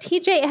 16,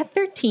 TJ at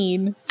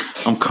 13.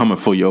 I'm coming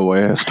for your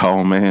ass,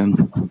 tall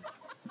man.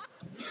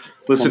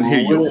 Listen here,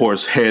 you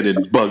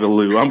horse-headed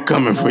bugaloo. I'm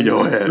coming for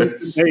your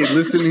ass. Hey,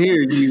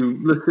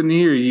 listen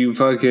here, you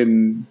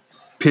fucking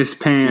piss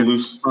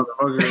pants,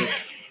 motherfucker.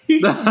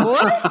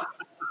 What?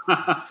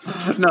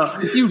 No,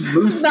 you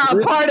loose. Not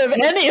part of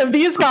any of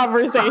these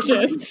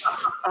conversations.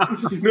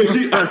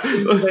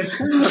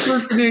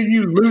 Listen here,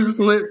 you loose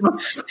lip.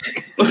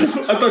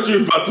 I thought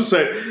you were about to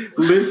say,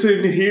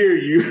 "Listen here,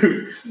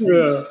 you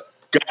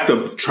got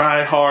the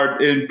Try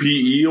Hard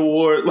NPE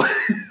award."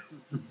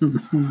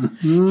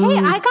 Hey,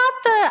 I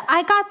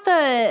got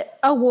the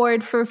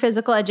award for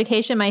physical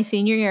education my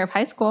senior year of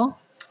high school.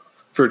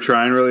 For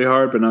trying really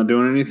hard but not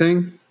doing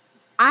anything?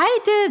 I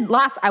did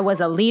lots. I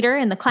was a leader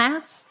in the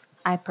class.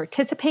 I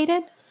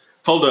participated.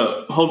 Hold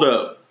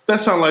up. That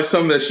sounds like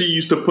something that she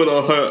used to put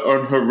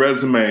on her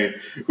resume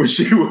when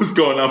she was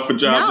going out for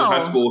jobs in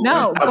high school.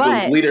 No,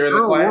 I was leader in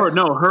the class. Award,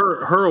 no,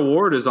 her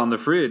award is on the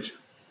fridge.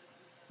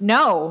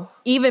 No,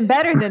 even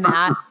better than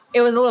that.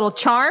 It was a little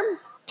charm.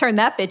 Turn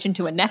that bitch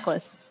into a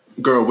necklace.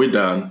 Girl, we're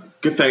done.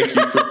 Good. Thank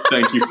you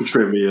for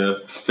trivia.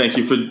 Thank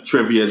you for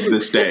trivia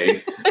this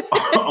day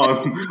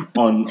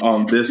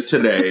on this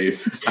today.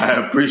 I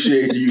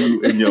appreciate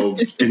you and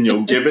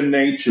your given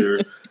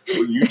nature.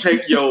 You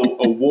take your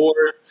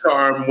award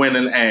charm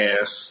winning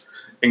ass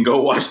and go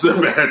watch The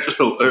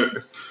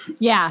Bachelor.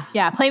 Yeah.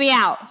 Play me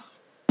out.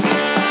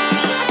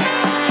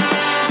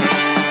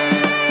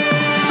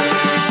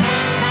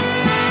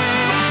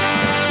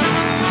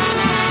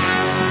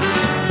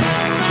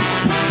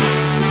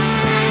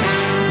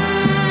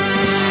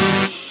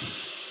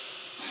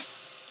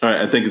 All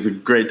right, I think it's a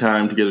great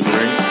time to get a drink.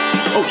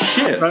 Oh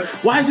shit!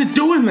 Why is it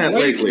doing that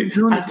lately?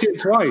 Doing it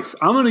twice.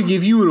 I'm going to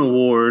give you an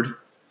award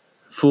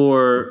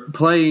for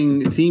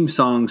playing theme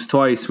songs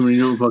twice when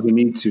you don't fucking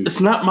need to. It's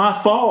not my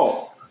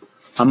fault.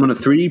 I'm going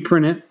to 3D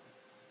print it,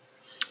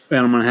 and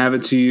I'm going to have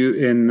it to you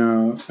in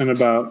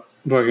about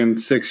fucking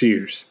 6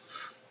 years.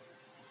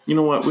 You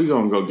know what? We're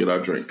going to go get our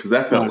drink because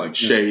that felt like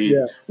shade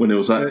when it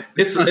was on.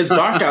 It's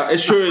dark out. It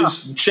sure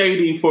is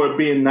shady for it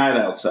being night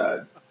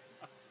outside.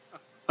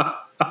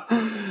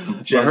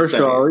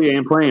 Herschel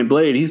ain't playing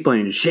Blade. He's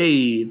playing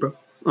Shade, bro.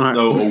 All right.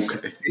 Oh,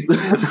 okay.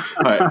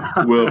 All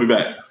right. We'll be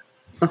back.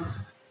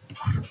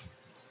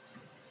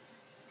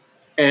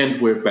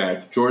 And we're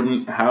back.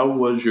 Jordan, how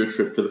was your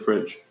trip to the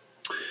fridge?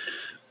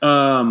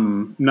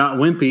 Not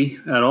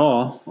wimpy at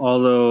all.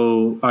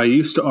 Although I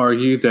used to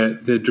argue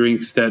that the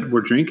drinks that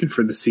we're drinking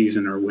for the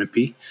season are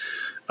wimpy.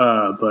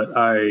 But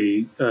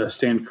I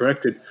stand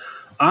corrected.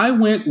 I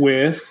went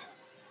with,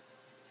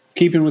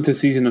 keeping with the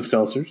season of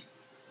seltzers,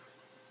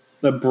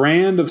 the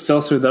brand of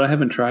seltzer that I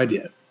haven't tried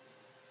yet.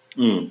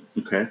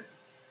 Okay.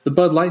 The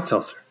Bud Light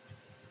seltzer.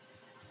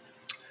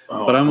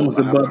 Oh, but I went with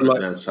the Bud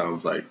Light. That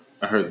sounds like,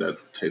 I heard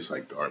that tastes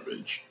like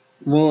garbage.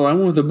 Well, I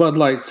went with the Bud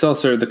Light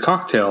seltzer, the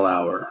cocktail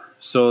hour.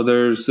 So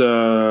there's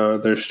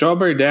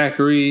strawberry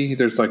daiquiri,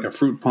 there's like a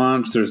fruit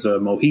punch, there's a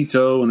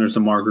mojito, and there's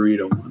a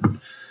margarita one.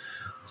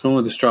 So I went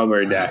with the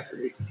strawberry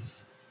daiquiri.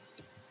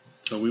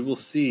 So we will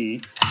see.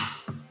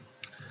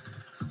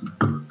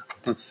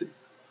 Let's see.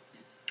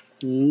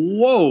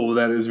 Whoa,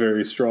 that is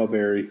very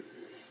strawberry.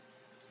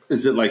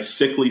 Is it like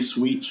sickly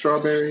sweet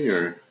strawberry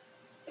or?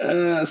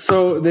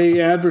 So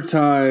they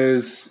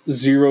advertise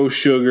 0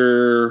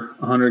 sugar,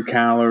 100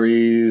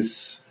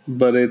 calories,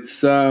 but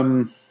it's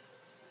not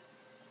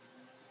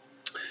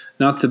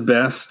the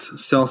best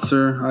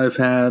seltzer I've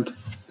had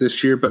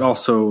this year, but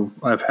also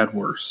I've had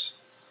worse.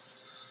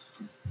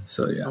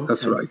 So yeah, okay.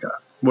 That's what I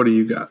got. What do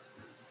you got?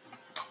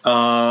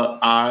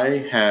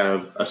 I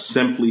have a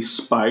Simply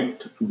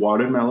Spiked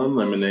watermelon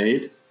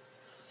lemonade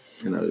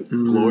in a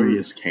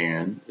glorious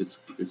can. It's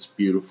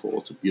beautiful.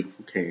 It's a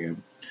beautiful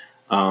can.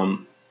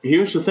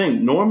 Here's the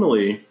thing.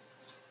 Normally,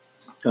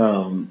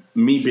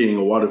 me being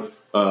a lemonade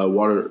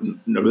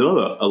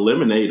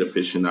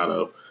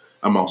aficionado,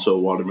 I'm also a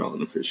watermelon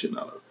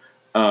aficionado.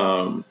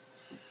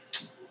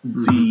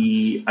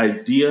 The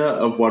idea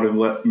of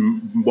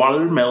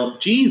watermelon,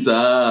 Jesus,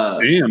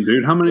 damn,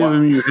 dude, how many of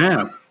them you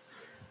have?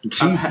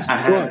 Jesus,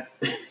 I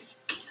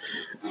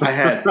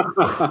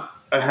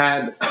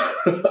had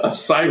a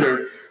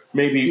cider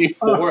maybe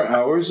 4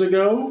 hours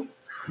ago,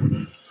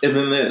 and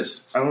then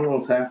this. I don't know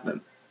what's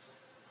happening.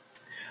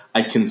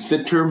 I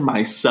consider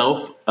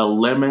myself a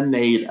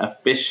lemonade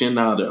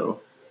aficionado,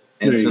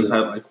 and since I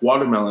like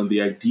watermelon,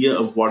 the idea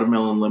of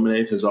watermelon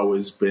lemonade has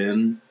always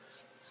been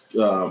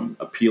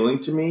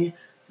appealing to me.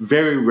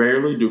 Very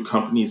rarely do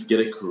companies get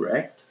it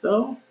correct,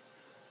 though,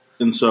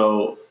 and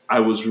so I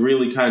was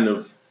really kind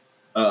of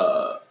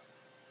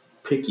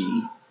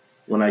picky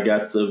when I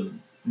got the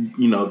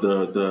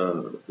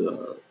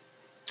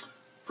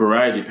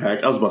variety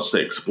pack. I was about to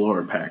say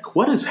Explorer pack.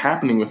 What is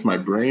happening with my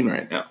brain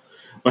right now?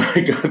 When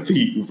I got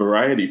the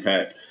variety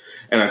pack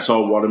and I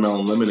saw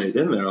watermelon lemonade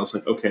in there, I was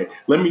like, okay,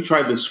 let me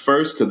try this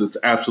first because it's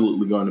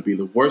absolutely going to be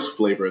the worst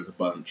flavor of the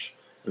bunch,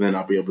 and then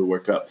I'll be able to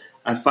work up.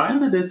 I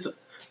find that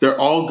they're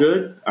all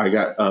good. I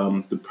got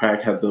the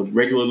pack had the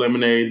regular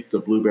lemonade, the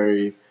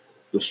blueberry,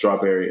 the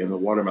strawberry, and the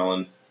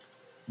watermelon.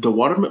 The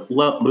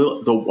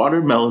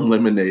watermelon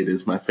lemonade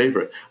is my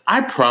favorite.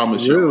 I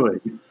promise you. Really?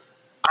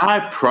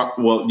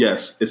 Well,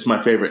 yes, it's my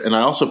favorite. And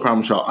I also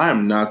promise y'all, I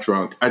am not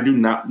drunk. I do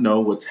not know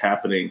what's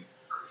happening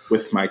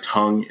with my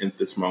tongue at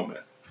this moment.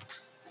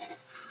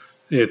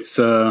 It's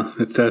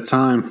that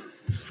time.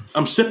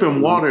 I'm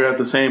sipping water at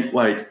the same,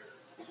 gotta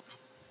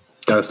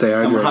stay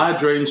hydrated. I'm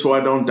hydrating so I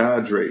don't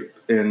dehydrate.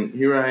 And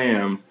here I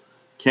am,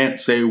 can't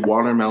say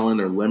watermelon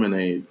or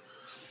lemonade.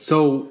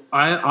 So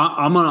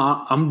I'm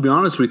gonna be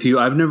honest with you.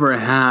 I've never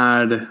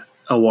had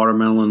a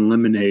watermelon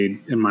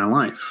lemonade in my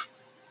life.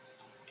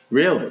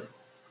 Really?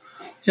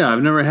 Yeah,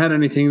 I've never had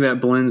anything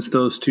that blends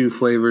those two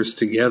flavors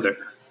together.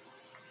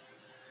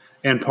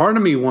 And part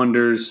of me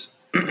wonders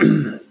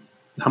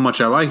how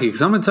much I like it.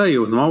 Because I'm going to tell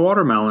you, with my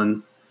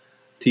watermelon,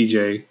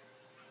 TJ,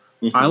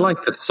 Mm-hmm. I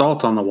like the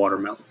salt on the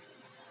watermelon.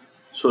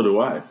 So do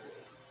I.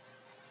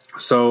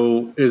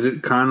 So is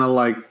it kind of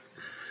like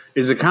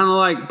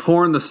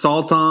pouring the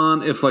salt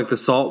on if like the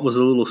salt was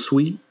a little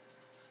sweet?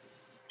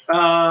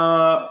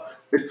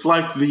 It's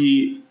like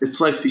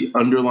the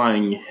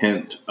underlying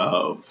hint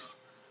of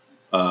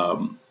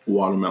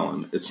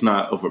watermelon. It's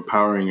not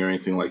overpowering or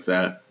anything like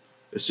that.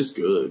 It's just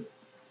good.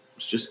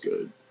 Just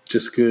good.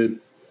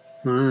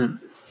 All right.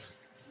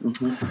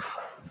 Mm-hmm.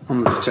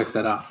 I'm going to check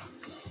that out.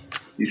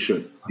 You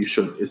should.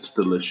 It's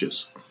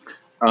delicious.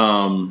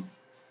 But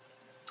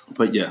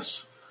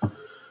yes.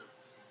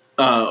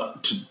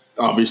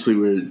 Obviously,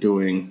 we're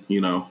doing,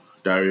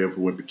 Diary of a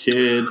Wimpy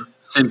Kid.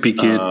 Simpy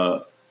Kid.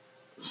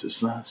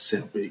 It's not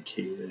Simpy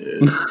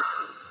Kid.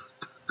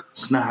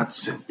 It's not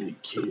Simpy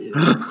Kid.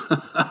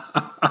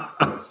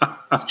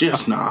 It's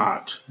just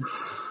not.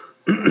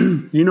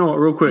 You know what?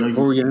 Real quick,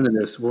 before we get into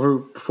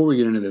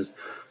this,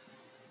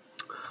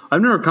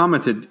 I've never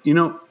commented.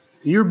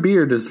 Your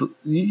beard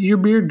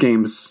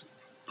game's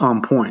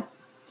on point.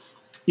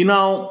 I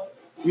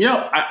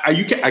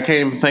can't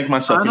even thank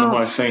myself. You know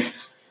what I think?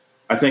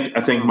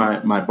 I think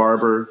my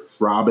barber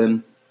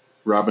Robin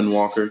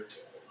Walker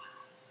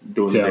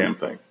doing the damn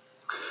thing.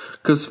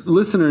 Because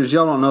listeners,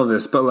 y'all don't know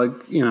this, but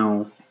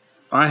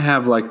I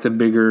have like the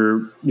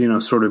bigger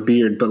sort of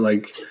beard, but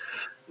like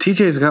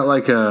TJ's got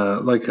like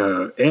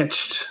a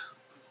etched,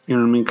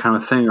 kind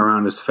of thing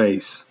around his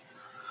face.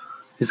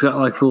 He's got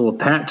like the little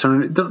patch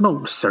on it.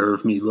 Don't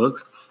serve me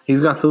looks.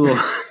 He's got the little,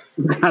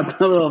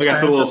 the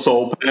little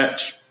soul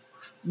patch.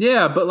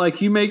 Yeah, but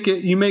like you make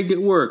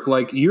it work.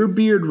 Like your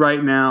beard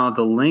right now,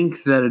 the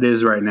length that it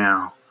is right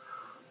now,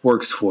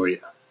 works for you,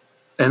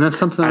 and that's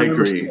something I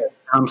agree.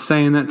 I'm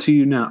saying that to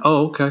you now.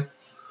 Oh, okay.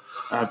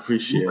 I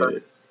appreciate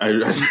it. I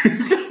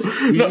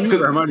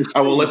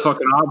will let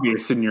fucking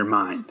obvious in your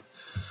mind.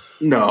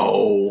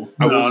 No,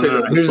 I will say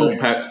that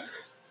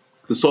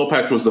the soul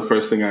patch was the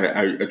first thing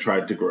I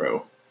tried to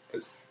grow.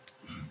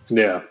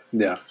 Yeah.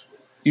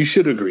 You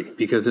should agree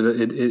because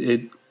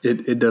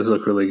it does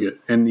look really good,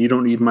 and you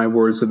don't need my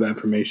words of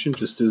affirmation.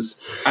 Just as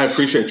I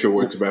appreciate your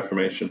words of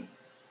affirmation,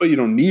 but you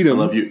don't need them.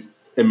 I love you.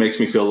 It makes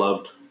me feel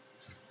loved.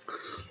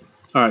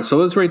 All right, so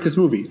let's rate this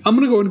movie. I'm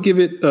going to go and give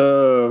it.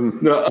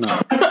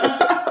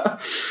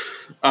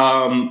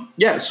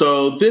 Yeah.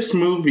 So this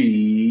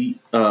movie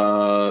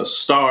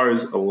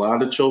stars a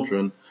lot of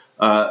children.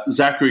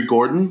 Zachary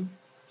Gordon,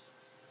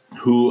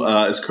 who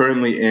is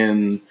currently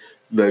in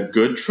The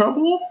Good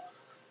Trouble.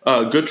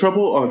 Good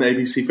Trouble on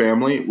ABC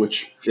Family,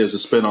 which is a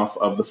spinoff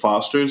of The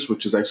Fosters,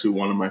 which is actually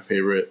one of my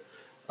favorite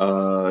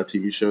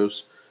TV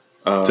shows.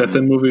 Is that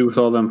the movie with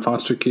all them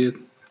foster kids?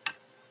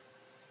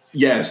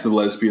 Yes, the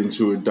lesbians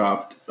who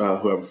adopt,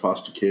 who have a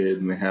foster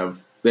kid, and they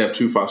have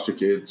 2 foster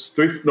kids,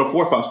 4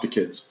 foster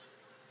kids,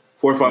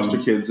 4 foster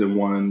kids and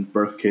 1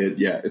 birth kid.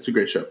 Yeah, it's a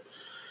great show.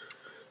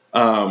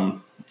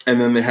 And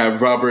then they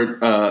have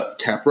Robert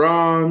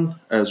Capron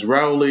as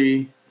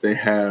Rowley. They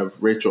have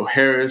Rachel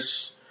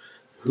Harris,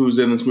 who's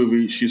in this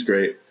movie. She's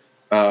great.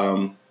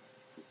 They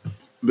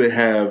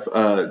have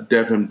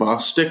Devin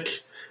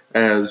Bostick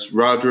as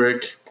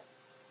Roderick.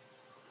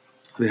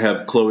 They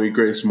have Chloe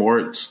Grace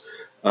Moritz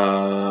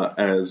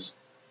as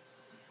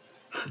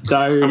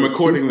I'm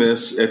recording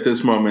this at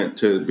this moment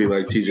to be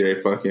like,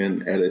 TJ,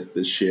 fucking edit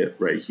this shit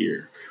right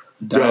here.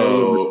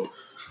 Dope.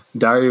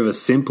 Diary of a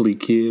Simply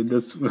Kid.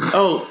 That's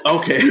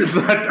okay.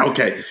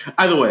 Okay.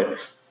 Either way.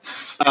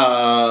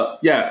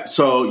 Yeah.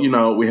 So,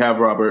 we have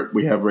Robert,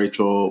 we have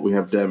Rachel, we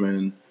have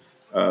Devin,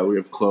 we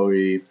have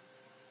Chloe,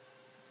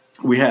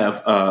 we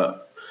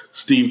have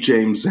Steve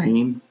James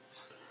Zahn.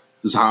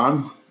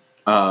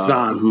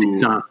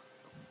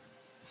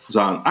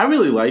 Zahn. I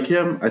really like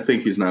him. I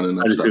think he's not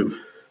enough stuff.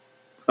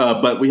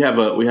 But we have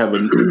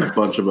a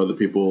bunch of other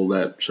people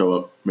that show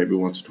up maybe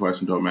once or twice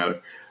and don't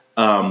matter.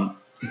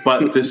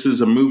 But this is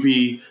a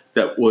movie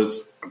that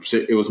was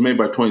made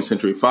by 20th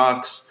Century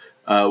Fox,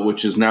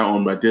 which is now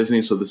owned by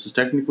Disney. So this is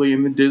technically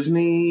in the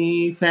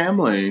Disney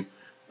family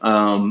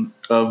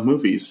of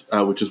movies,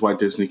 which is why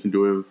Disney can do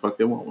whatever the fuck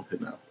they want with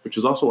it now. Which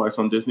is also why it's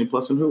on Disney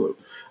Plus and Hulu.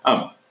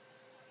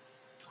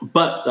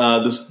 But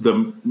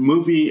the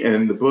movie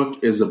and the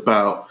book is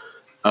about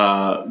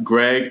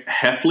Greg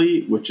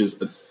Heffley, which is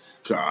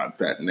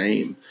that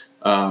name.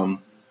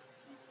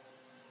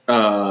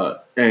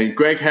 And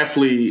Greg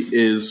Heffley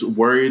is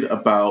worried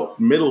about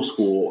middle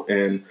school,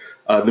 and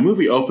the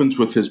movie opens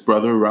with his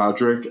brother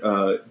Roderick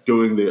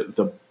doing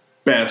the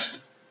best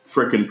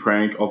frickin'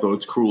 prank, although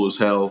it's cruel as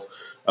hell.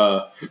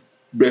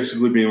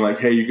 Basically being like,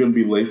 "Hey, you're gonna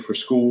be late for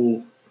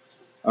school.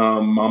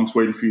 Mom's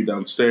waiting for you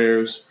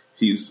downstairs."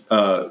 He's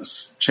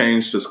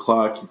changed his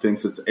clock. He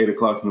thinks it's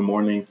 8:00 in the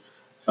morning.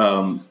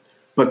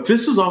 But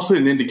this is also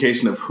an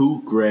indication of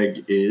who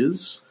Greg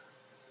is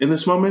in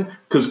this moment.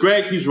 Because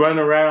Greg, he's running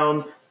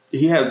around.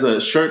 He has a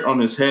shirt on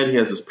his head. He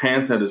has his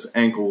pants at his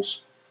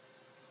ankles.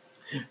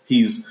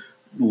 He's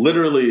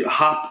literally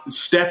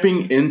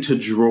stepping into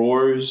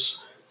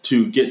drawers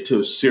to get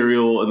to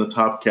cereal in the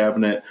top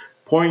cabinet,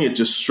 pouring it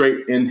just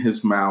straight in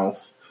his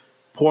mouth.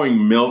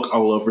 pouring milk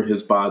all over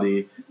his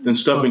body, then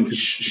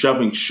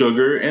shoving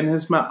sugar in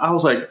his mouth. I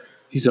was like,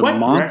 he's a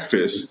monster.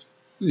 Breakfast?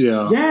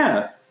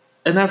 Yeah,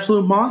 an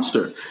absolute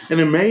monster. And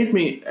it made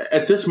me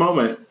at this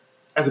moment.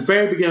 At the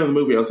very beginning of the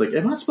movie, I was like,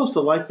 am I supposed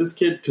to like this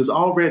kid? Because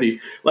already,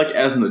 like,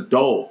 as an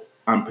adult,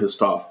 I'm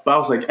pissed off. But I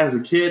was like, as a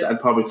kid, I'd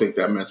probably think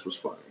that mess was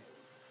funny.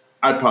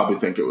 I'd probably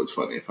think it was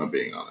funny, if I'm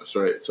being honest,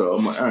 right? So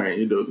I'm like, all right,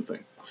 you do the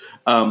thing.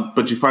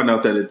 But you find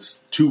out that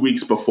it's 2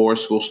 weeks before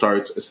school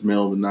starts. It's the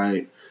middle of the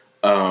night.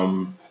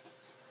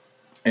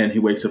 And he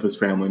wakes up his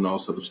family and all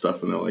this other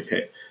stuff. And they're like,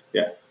 hey,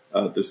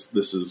 this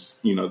is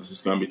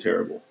going to be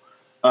terrible.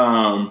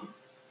 And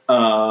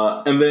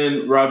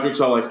then Roderick's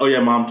all like, oh, yeah,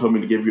 Mom told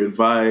me to give you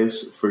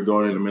advice for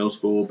going into middle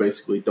school.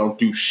 Basically, don't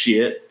do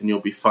shit and you'll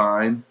be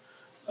fine.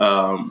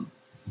 And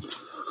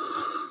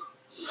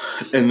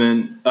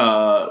then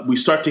we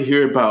start to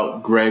hear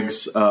about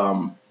Greg's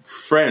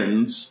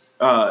friends,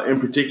 in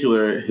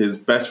particular, his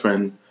best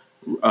friend,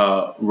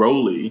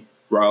 Rowley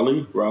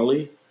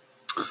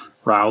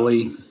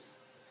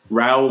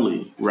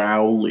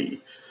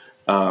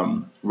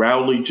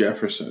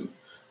Jefferson,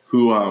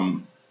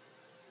 who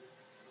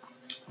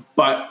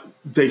but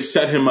they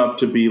set him up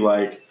to be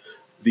like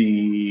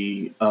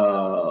the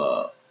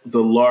larger,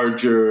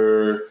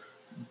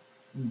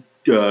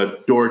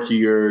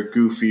 dorkier,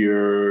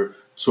 goofier,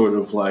 sort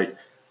of like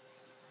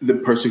the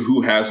person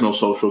who has no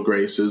social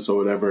graces or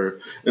whatever.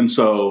 And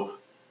so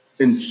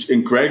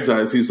in Greg's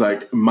eyes, he's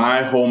like,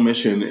 my whole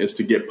mission is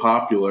to get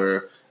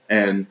popular,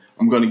 and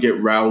I'm going to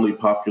get Rowley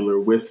popular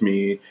with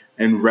me,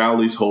 and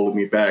Rowley's holding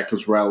me back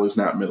because Rowley's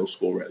not middle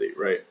school ready,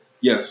 right?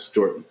 Yes,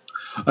 Jordan.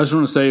 I just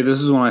want to say this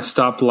is when I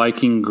stopped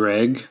liking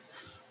Greg.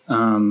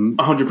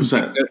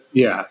 100%.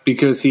 Yeah,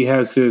 because he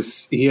has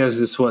this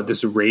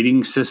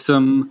rating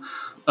system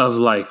of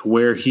like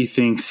where he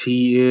thinks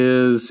he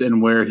is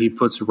and where he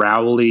puts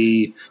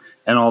Rowley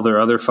and all their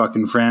other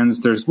fucking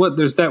friends. There's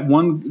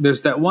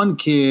that one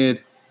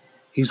kid.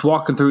 He's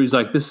walking through. He's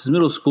like, "This is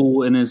middle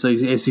school," and has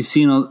he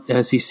seen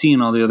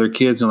all the other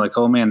kids? And like,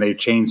 oh man, they've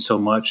changed so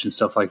much and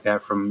stuff like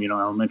that from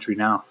elementary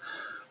now.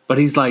 But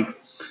he's like,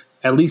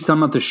 at least I'm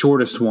not the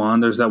shortest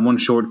one. There's that one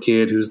short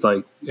kid who's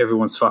like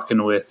everyone's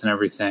fucking with and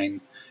everything.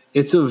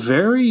 It's a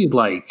very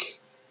like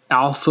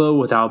alpha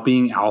without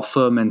being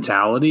alpha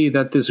mentality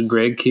that this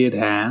Greg kid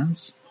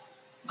has.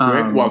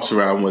 Greg walks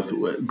around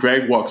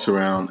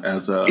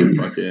as a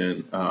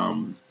fucking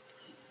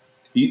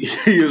he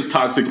is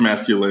toxic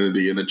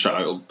masculinity in a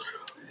child.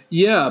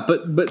 Yeah,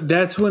 but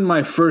that's when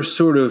my first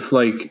sort of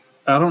like,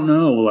 I don't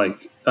know,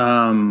 like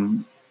I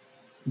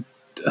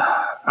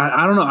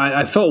don't know.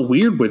 I felt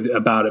weird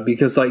about it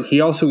because like he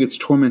also gets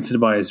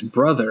tormented by his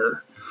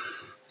brother.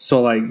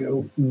 So like,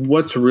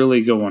 what's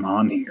really going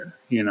on here?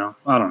 I don't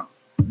know.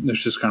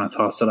 There's just kind of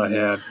thoughts that I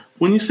had.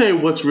 When you say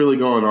what's really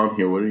going on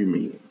here, what do you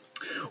mean?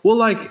 Well,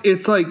 like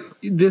it's like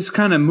this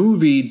kind of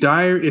movie.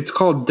 It's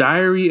called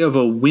Diary of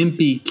a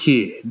Wimpy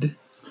Kid.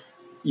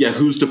 Yeah,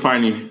 who's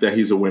defining that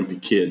he's a wimpy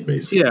kid,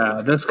 basically?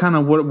 Yeah, that's kind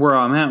of where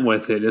I'm at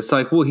with it. It's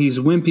like, well, he's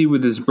wimpy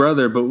with his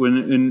brother, but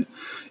when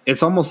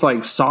it's almost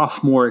like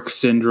sophomoric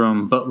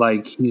syndrome, but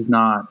like he's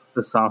not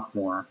the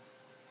sophomore.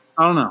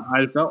 I don't know.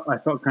 I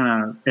felt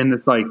kind of, and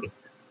it's like,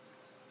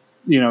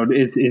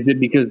 is it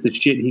because the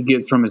shit he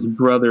gets from his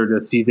brother?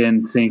 Does he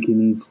then think he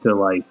needs to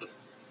like,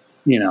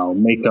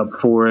 make up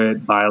for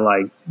it by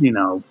like,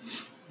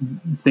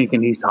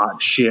 thinking he's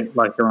hot shit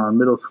like around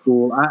middle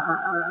school?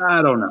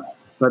 I don't know.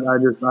 But I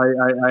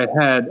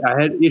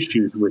had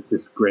issues with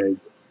this Greg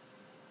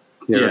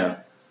character. Yeah,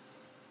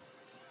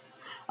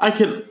 I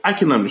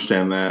can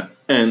understand that,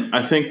 and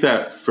I think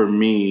that for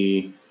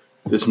me,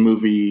 this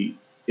movie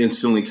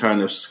instantly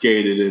kind of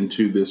skated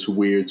into this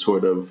weird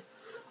sort of,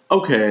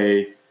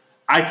 okay,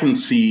 I can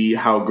see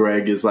how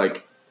Greg is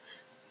like.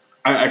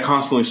 I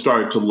constantly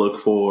started to look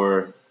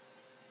for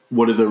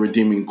what are the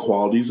redeeming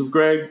qualities of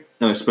Greg,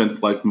 and I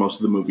spent like most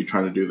of the movie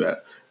trying to do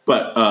that,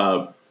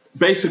 but.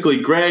 Basically,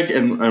 Greg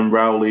and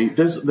Rowley.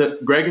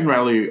 Greg and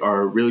Rowley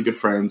are really good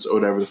friends or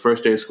whatever. The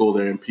first day of school,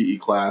 they're in PE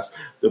class.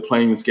 They're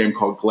playing this game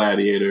called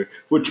Gladiator,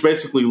 which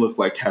basically looked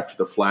like Capture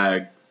the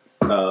Flag,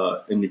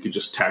 and you could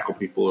just tackle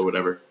people or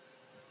whatever.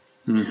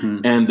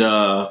 Mm-hmm. And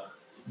the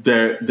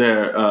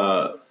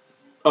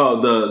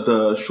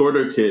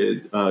shorter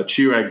kid,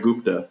 Chirag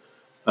Gupta.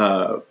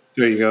 There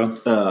you go.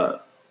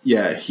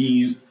 Yeah,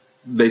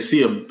 they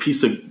see a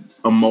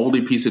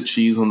moldy piece of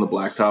cheese on the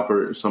blacktop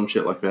or some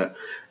shit like that.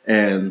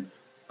 And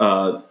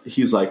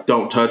he's like,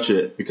 don't touch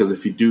it, because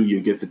if you do, you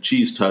get the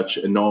cheese touch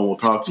and no one will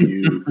talk to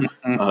you.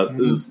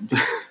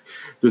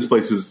 This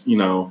place is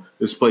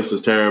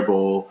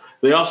terrible.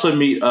 They also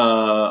meet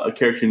a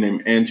character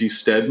named Angie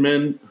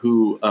Stedman,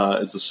 who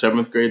is a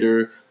 7th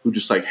grader who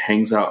just like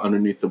hangs out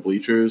underneath the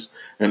bleachers.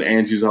 And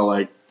Angie's all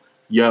like,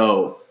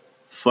 yo,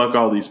 fuck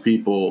all these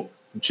people.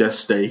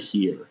 Just stay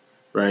here.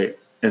 Right.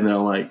 And they're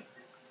like,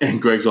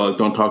 and Greg's all like,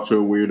 don't talk to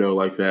a weirdo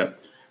like that.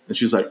 And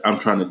she's like, I'm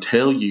trying to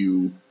tell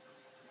you,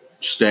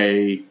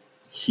 stay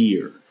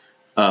here.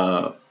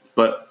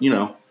 But,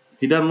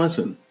 he doesn't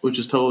listen, which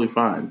is totally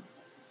fine.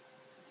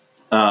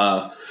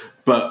 But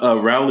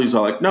Rowley's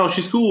all like, no,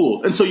 she's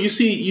cool. And so you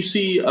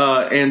see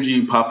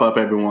Angie pop up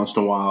every once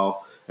in a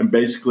while and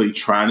basically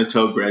trying to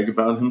tell Greg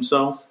about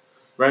himself,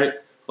 right?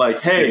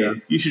 Like,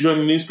 hey, you should join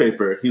the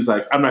newspaper. He's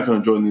like, I'm not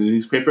going to join the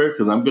newspaper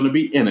because I'm going to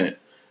be in it.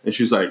 And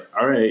she's like,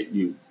 all right,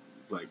 you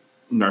like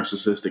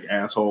narcissistic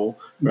asshole,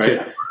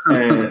 right?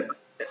 Yeah.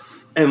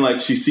 And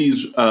like she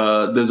sees,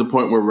 there's a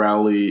point where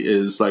Rowley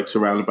is like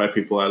surrounded by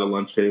people at a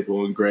lunch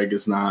table and Greg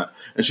is not.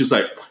 And she's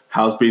like,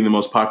 how's being the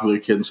most popular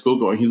kid in school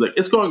going? He's like,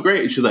 it's going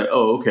great. And she's like,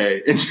 oh,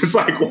 okay. And just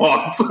like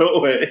walks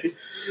away.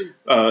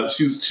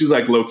 She's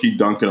like low key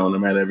dunking on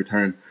him at every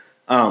turn.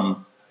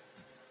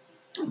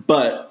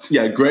 But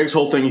yeah, Greg's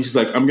whole thing, he's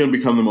like, I'm going to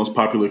become the most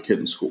popular kid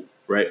in school,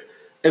 right?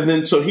 And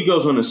then so he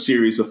goes on a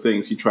series of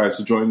things. He tries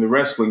to join the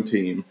wrestling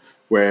team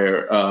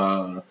where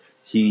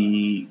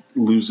he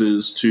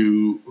loses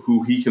to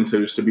who he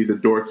considers to be the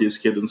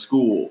dorkiest kid in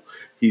school.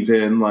 He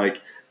then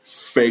like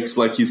fakes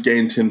like he's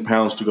gained 10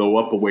 pounds to go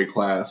up a weight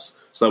class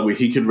so that way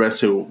he could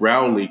wrestle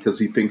Rowley because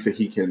he thinks that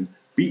he can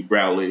beat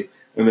Rowley.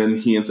 And then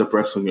he ends up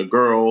wrestling a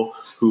girl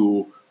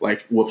who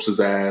like whoops his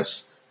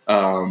ass,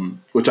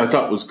 which I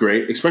thought was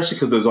great, especially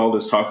because there's all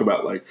this talk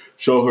about like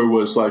show her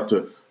what it's like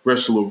to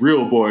wrestle a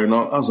real boy. And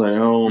I was like,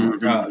 oh my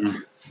God.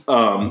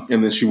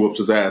 And then she whoops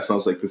his ass. And I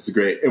was like, this is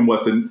great. And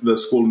what the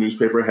school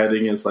newspaper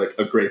heading is like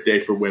a great day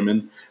for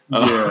women.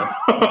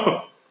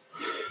 Yeah.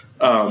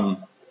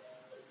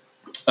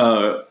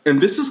 And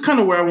this is kind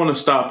of where I want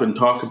to stop and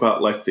talk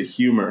about like the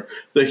humor.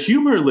 The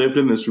humor lived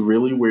in this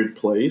really weird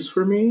place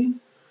for me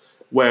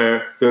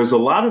where there's a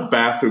lot of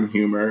bathroom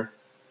humor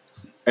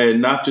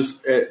and not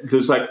just,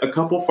 there's like a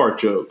couple fart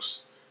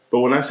jokes. But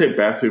when I say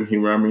bathroom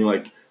humor, I mean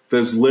like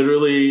there's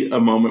literally a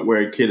moment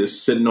where a kid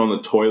is sitting on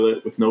the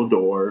toilet with no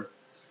door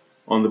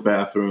on the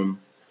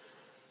bathroom.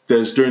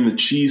 There's during the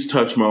cheese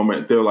touch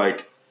moment, they're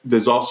like,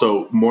 there's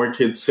also more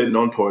kids sitting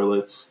on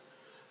toilets.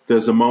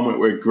 There's a moment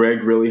where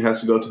Greg really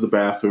has to go to the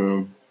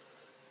bathroom,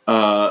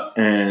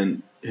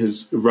 and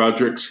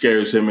Roderick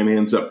scares him and he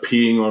ends up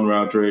peeing on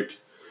Roderick.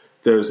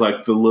 There's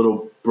like the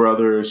little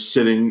brother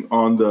sitting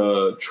on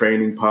the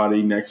training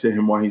potty next to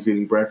him while he's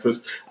eating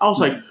breakfast. I was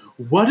like,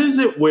 what is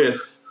it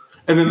with?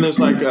 And then there's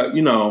like,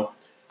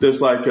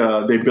 there's like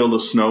they build a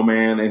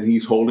snowman and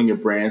he's holding a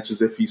branch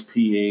as if he's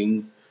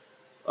peeing.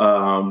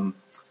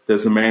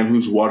 There's a man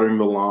who's watering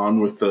the lawn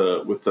with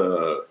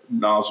the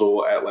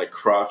nozzle at like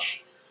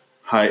crotch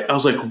height. I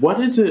was like, what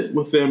is it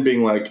with them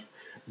being like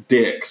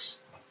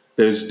dicks?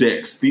 There's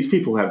dicks. These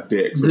people have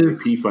dicks. And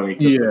they pee funny.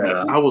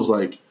 Yeah. I was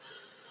like,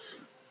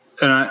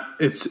 and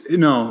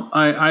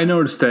I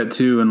noticed that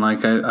too. And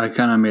like, I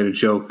kind of made a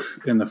joke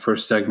in the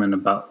first segment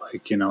about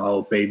like,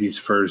 baby's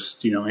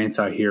first,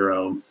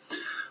 anti-hero.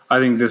 I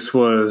think this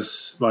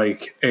was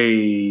like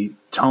a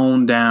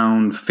toned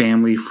down,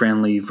 family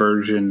friendly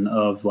version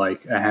of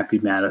like a Happy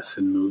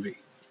Madison movie.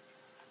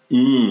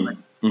 Like,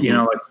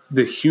 like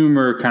the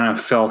humor kind of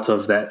felt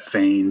of that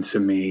vein to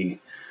me,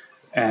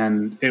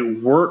 and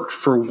it worked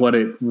for what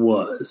it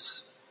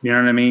was. You know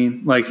what I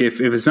mean? Like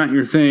if it's not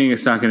your thing,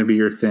 it's not going to be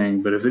your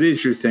thing. But if it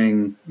is your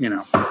thing, I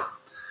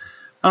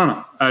don't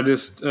know. I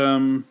just,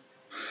 and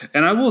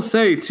I will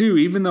say too,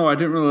 even though I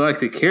didn't really like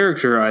the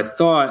character, I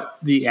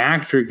thought the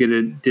actor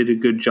did a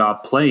good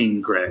job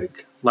playing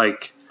Greg.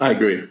 Like I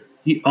agree,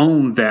 he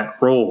owned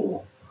that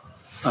role.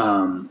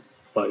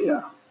 But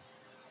yeah,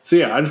 so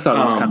yeah, I just thought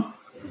it was kind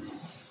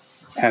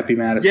of Happy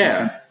Madison.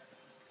 Yeah.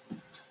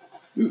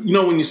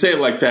 When you say it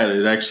like that,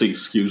 it actually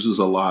excuses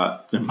a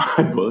lot in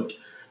my book.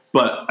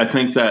 But I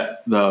think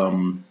that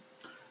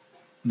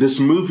this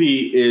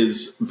movie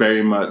is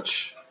very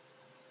much.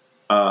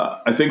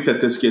 I think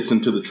that this gets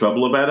into the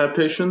trouble of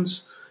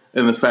adaptations,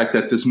 and the fact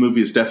that this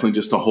movie is definitely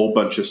just a whole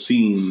bunch of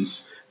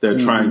scenes that are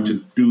trying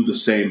to do the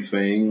same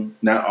thing,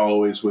 not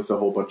always with a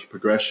whole bunch of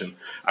progression.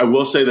 I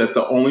will say that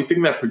the only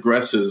thing that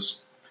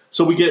progresses.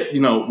 So we get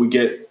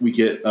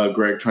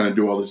Greg trying to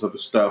do all this other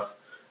stuff,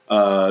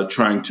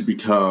 trying to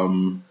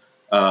become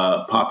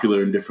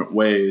popular in different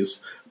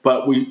ways.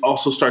 But we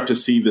also start to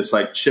see this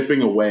like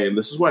chipping away, and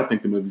this is why I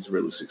think the movie's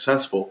really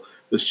successful,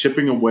 this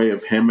chipping away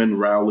of him and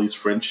Rowley's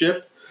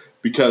friendship,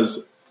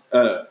 because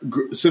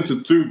since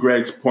it's through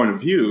Greg's point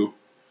of view,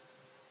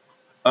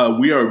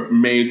 we are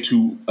made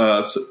to,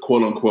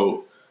 quote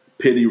unquote,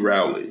 pity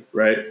Rowley,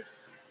 right?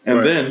 And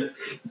then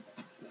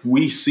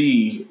we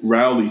see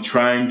Rowley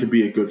trying to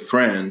be a good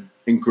friend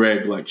and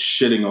Greg like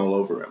shitting all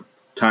over him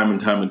time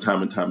and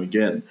time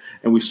again.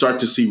 And we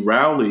start to see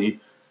Rowley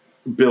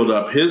build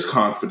up his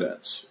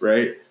confidence,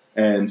 right?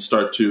 And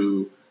start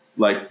to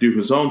like do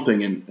his own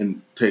thing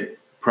and take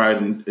pride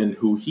in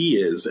who he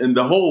is. And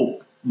the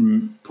whole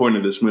point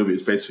of this movie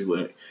is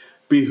basically like,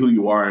 be who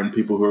you are, and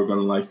people who are going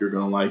to like you are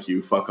going to like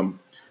you. Fuck them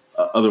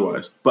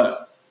otherwise.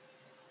 But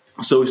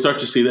so we start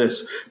to see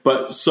this.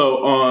 But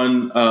so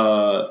on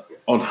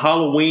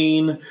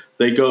Halloween,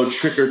 they go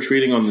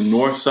trick-or-treating on the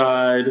north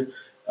side,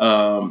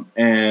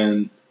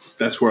 and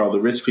that's where all the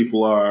rich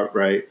people are,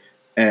 right?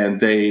 And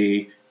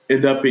they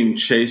end up being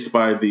chased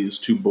by these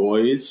two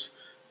boys,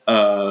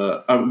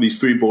 these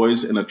three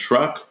boys in a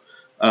truck.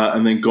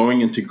 and then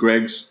going into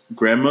Greg's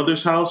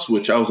grandmother's house,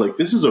 which I was like,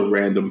 this is a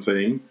random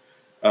thing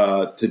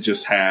to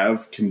just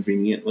have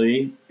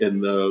conveniently in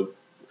the.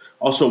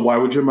 Also, why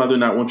would your mother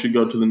not want you to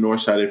go to the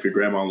north side if your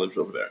grandma lives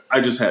over there?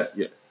 I just had,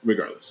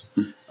 regardless.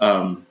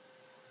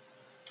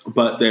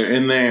 But they're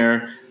in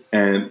there,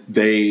 and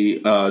they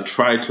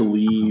try to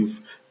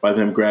leave by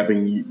them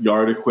grabbing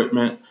yard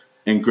equipment,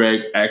 and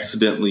Greg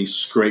accidentally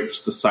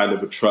scrapes the side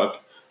of a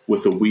truck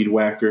with a weed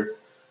whacker.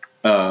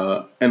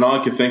 And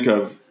all I could think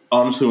of,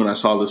 honestly, when I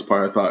saw this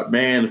part, I thought,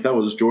 man, if that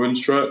was Jordan's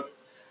truck,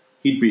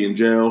 he'd be in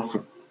jail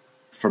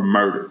for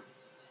murder.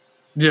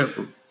 Yeah.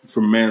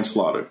 For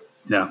manslaughter.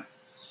 Yeah.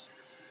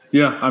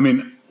 Yeah, I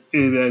mean,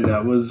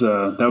 that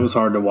was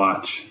hard to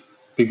watch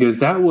because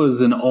that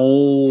was an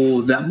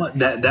old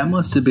that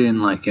must have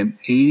been like an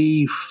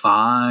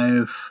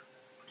 85,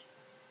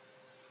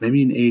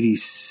 maybe an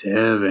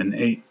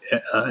 87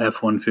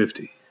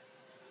 F-150.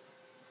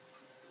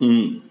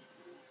 I'm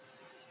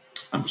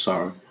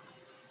sorry.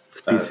 It's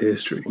a piece of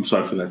history. I'm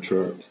sorry for that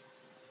truck.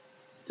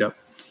 Yep.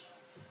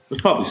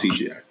 It's probably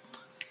CGI.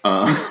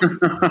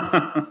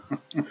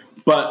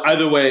 But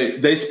either way,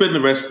 they spend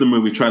the rest of the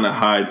movie trying to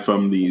hide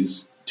from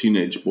these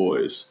teenage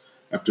boys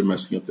after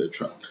messing up their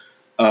truck.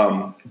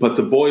 But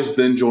the boys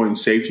then join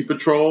Safety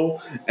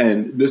Patrol,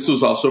 and this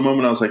was also a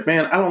moment I was like,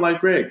 man, I don't like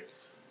Greg.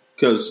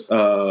 Because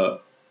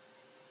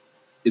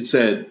it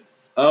said,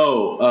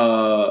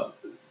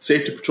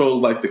 Safety Patrol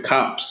is like the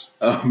cops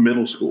of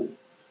middle school.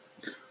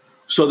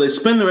 So they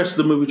spend the rest of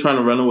the movie trying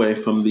to run away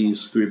from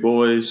these three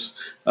boys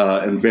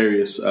and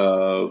various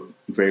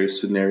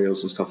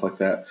scenarios and stuff like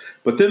that.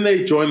 But then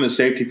they join the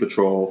Safety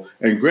Patrol,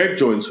 and Greg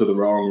joins for the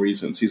wrong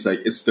reasons. He's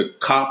like, it's the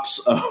cops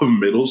of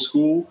middle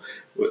school,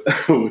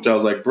 which I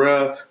was like,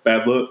 bruh,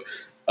 bad look.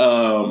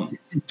 But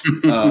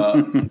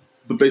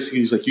basically,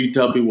 he's like, you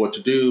tell me what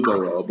to do, blah,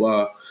 blah,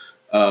 blah.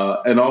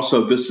 And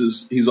also,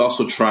 he's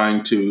also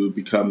trying to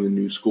become the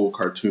new school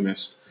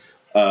cartoonist.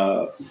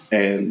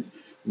 And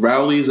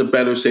Rowley's a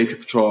better Safety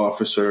Patrol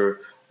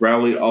officer.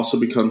 Rowley also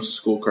becomes a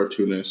school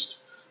cartoonist.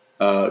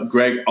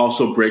 Greg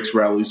also breaks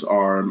Rowley's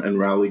arm, and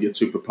Rowley gets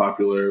super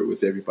popular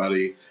with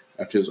everybody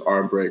after his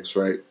arm breaks,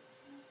 right?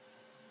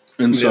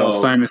 And they all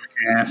sign his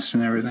cast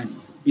and everything.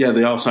 Yeah,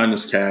 they all sign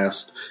his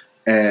cast.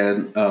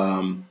 And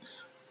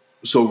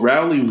so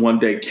Rowley one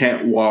day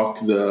can't walk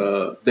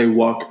they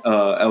walk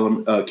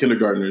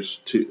kindergartners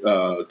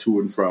to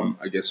and from,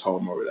 I guess,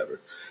 home or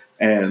whatever.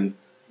 And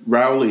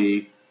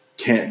Rowley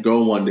can't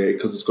go one day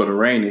because it's going to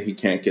rain and he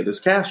can't get his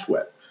cast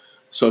wet.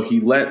 So he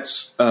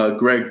lets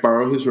Greg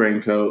borrow his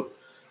raincoat,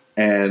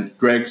 and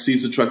Greg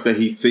sees a truck that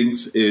he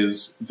thinks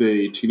is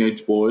the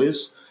teenage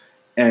boys.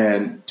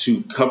 And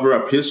to cover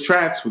up his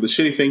tracks for the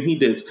shitty thing he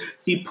did,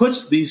 he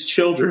puts these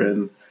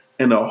children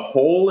in a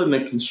hole in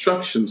a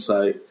construction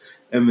site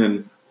and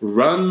then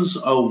runs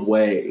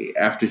away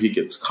after he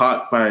gets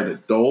caught by an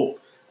adult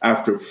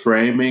after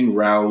framing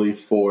Rowley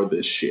for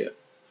this shit.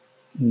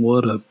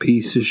 What a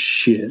piece of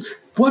shit.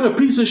 What a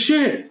piece of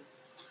shit.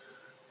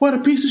 What a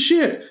piece of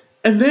shit.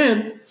 And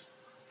then,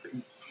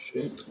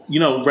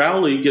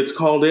 Rowley gets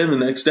called in the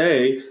next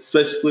day. It's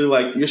basically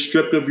like you're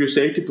stripped of your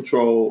Safety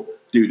Patrol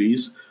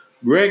duties.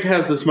 Greg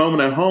has this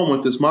moment at home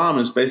with his mom.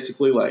 And it's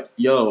basically like,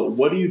 yo,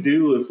 what do you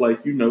do if,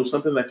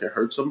 something that could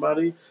hurt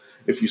somebody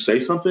if you say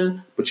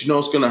something, but it's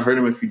going to hurt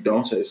him if you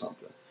don't say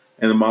something?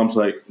 And the mom's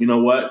like, you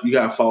know what? You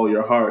got to follow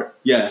your heart.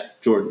 Yeah,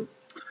 Jordan.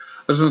 I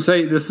was going to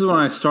say, this is when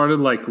I started,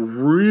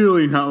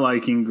 really not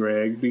liking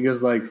Greg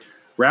because,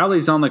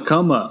 Rowley's on the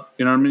come up.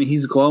 You know what I mean?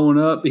 He's glowing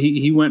up.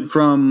 He went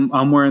from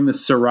I'm wearing the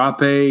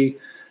serape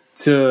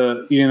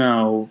to,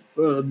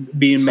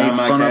 being made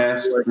fun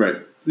of. Right.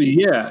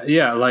 Yeah.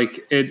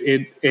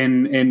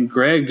 And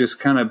Greg just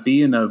kind of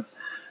being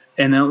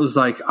and it was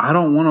like, I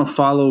don't want to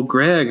follow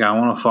Greg. I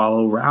want to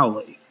follow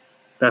Rowley.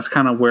 That's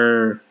kind of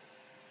where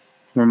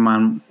my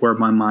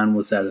mind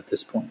was at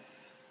this point.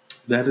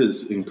 That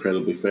is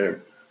incredibly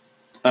fair.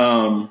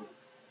 And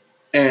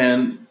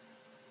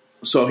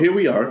so here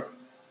we are.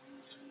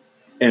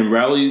 And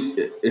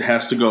Rowley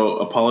has to go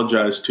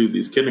apologize to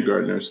these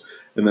kindergartners.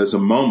 And there's a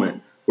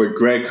moment where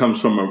Greg comes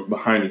from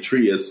behind a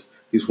tree as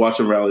he's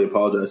watching Rowley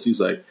apologize.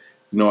 He's like,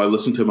 I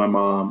listened to my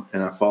mom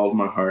and I followed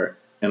my heart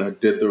and I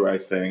did the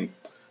right thing.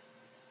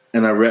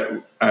 And I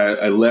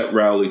let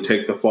Rowley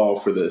take the fall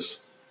for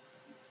this.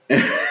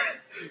 And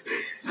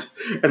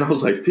I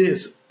was like,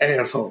 this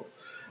asshole.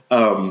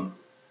 And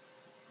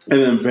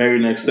then very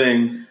next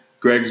thing,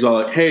 Greg's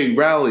all like, hey,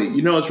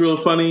 Rowley, what's real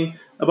funny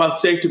about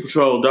Safety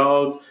Patrol,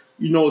 dog?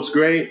 What's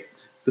great?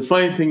 The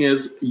funny thing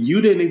is, you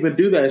didn't even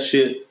do that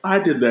shit. I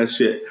did that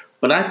shit.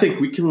 But I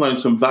think we can learn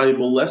some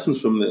valuable lessons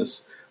from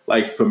this.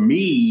 For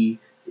me,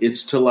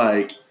 it's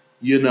to,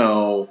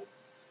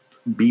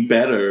 be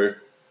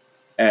better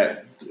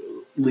at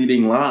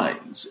leading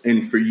lines.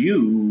 And for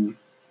you,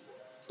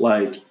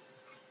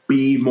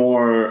 be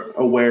more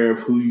aware of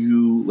who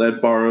you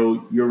let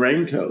borrow your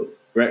raincoat.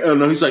 Right? Oh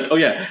no, he's like, oh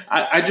yeah,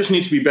 I just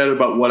need to be better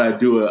about what I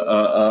do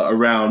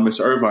around Miss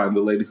Irvine,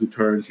 the lady who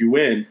turned you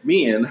in,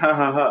 me in, ha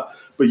ha ha.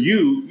 But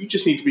you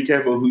just need to be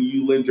careful who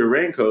you lend your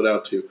raincoat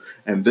out to.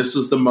 And this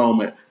is the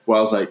moment where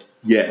I was like,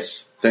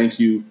 yes, thank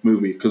you,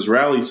 movie, because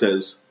Rowley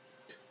says,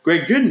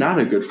 Greg, you're not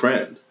a good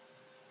friend.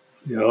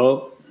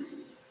 Yup.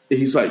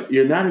 He's like,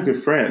 you're not a good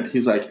friend.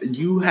 He's like,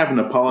 you haven't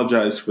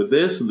apologized for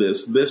this, or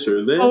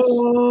this.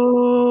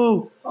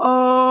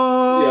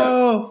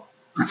 Oh.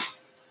 Yeah.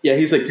 Yeah,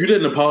 he's like, you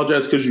didn't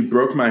apologize because you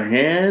broke my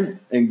hand?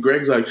 And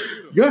Greg's like,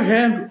 your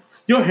hand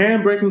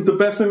breaking is the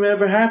best thing that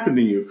ever happened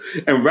to you.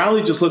 And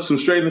Rowley just looks him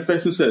straight in the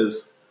face and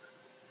says,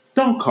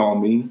 don't call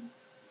me.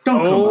 Don't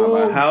come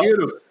by my house.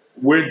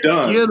 We're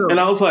done. And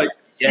I was like,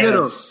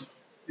 yes.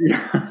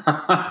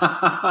 Yes.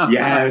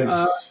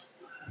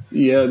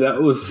 Yeah,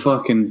 that was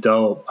fucking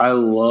dope. I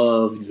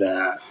love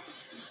that.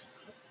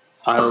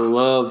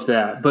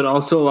 But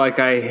also, like,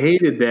 I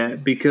hated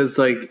that because,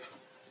 like,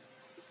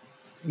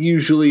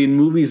 usually in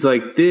movies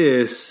like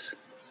this,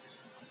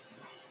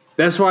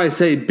 that's why I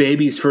say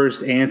baby's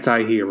first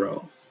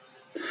anti-hero.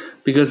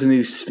 Because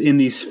in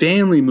these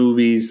family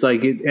movies,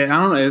 like, I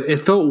don't know,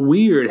 it felt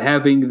weird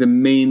having the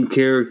main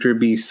character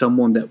be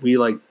someone that we,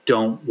 like,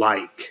 don't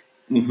like.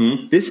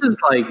 Mm-hmm. This is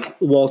like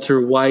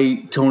Walter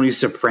White, Tony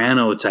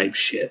Soprano type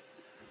shit.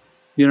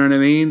 You know what I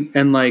mean?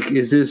 And like,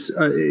 is this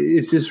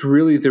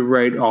really the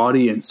right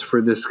audience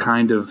for this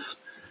kind of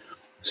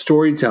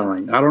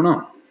storytelling? I don't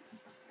know.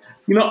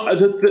 You know,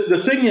 the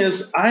thing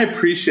is, I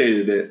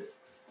appreciated it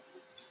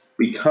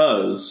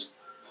because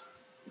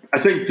I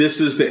think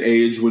this is the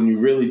age when you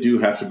really do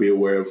have to be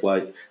aware of,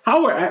 like,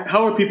 how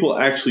are people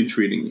actually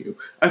treating you?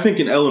 I think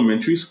in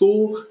elementary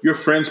school, you're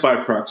friends by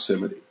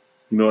proximity.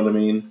 You know what I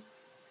mean?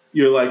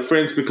 You're like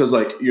friends because,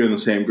 like, you're in the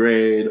same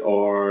grade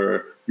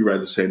or you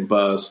ride the same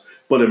bus.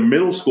 But in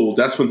middle school,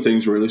 that's when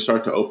things really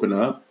start to open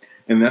up.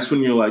 And that's when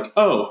you're like,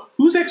 oh,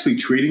 who's actually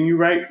treating you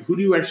right? Who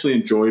do you actually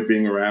enjoy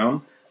being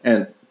around?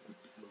 And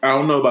I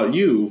don't know about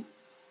you,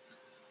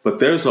 but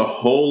there's a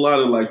whole lot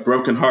of, like,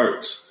 broken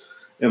hearts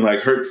and,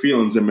 like, hurt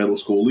feelings in middle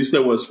school. At least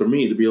there was for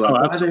me, to be like,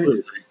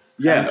 absolutely.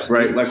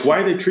 Right? Like,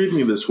 why are they treating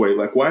me this way?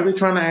 Like, why are they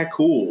trying to act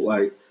cool?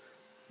 Like,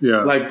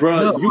 yeah. Like,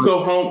 bro, you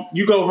go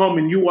home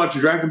and you watch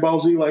Dragon Ball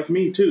Z like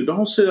me too.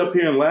 Don't sit up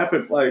here and laugh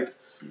at, like,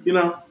 you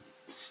know.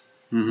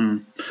 Mm-hmm.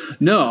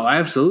 No,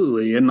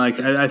 absolutely. And, like,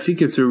 I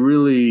think it's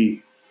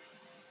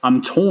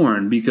I'm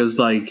torn because,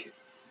 like,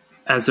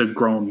 as a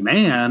grown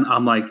man,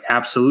 I'm like,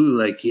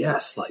 absolutely, like,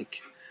 yes,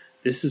 like,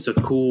 this is a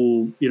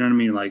cool, you know what I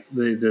mean? Like,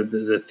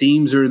 the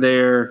themes are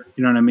there,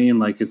 you know what I mean?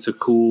 Like, it's a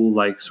cool,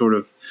 like, sort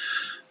of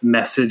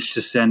message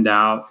to send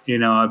out. You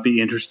know, I'd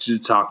be interested to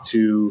talk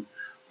to,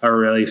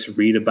 or at least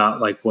read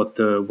about, like, what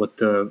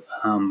the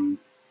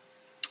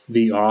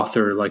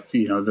author, like,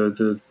 you know,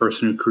 the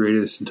person who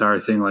created this entire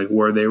thing, like,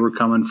 where they were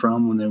coming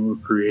from when they were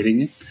creating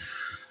it.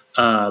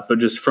 But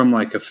just from,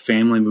 like, a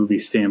family movie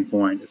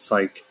standpoint, it's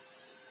like,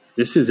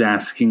 this is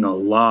asking a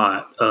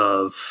lot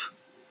of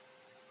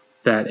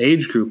that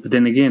age group. But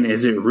then again,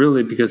 is it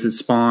really, because it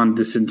spawned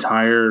this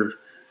entire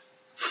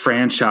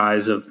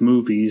franchise of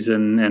movies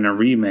and a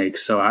remake?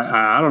 So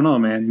I don't know,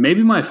 man.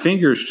 Maybe my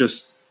finger's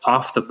just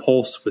off the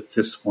pulse with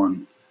this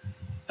one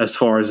as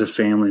far as a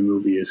family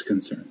movie is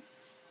concerned.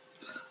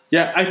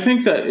 Yeah, I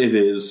think that it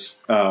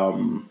is.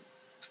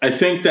 I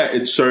think that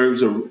it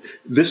serves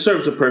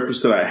a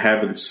purpose that I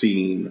haven't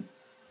seen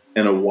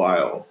in a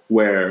while,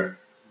 where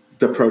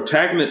the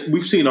protagonist,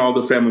 we've seen all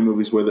the family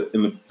movies where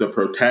the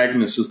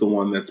protagonist is the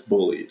one that's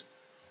bullied,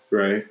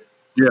 right?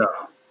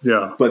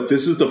 Yeah. But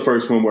this is the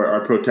first one where our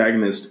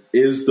protagonist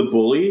is the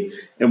bully,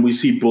 and we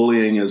see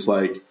bullying as,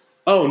 like,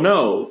 oh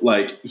no,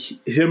 like,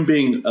 him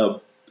being a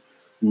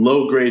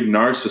low-grade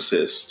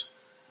narcissist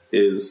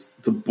is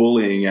the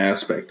bullying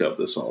aspect of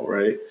this all,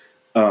 right?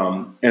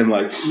 And,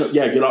 like,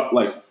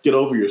 get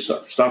over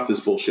yourself. Stop this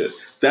bullshit.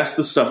 That's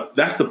the stuff.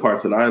 That's the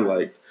part that I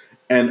liked.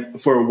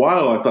 And for a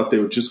while, I thought they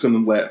were just going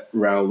to let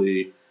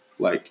Rowley,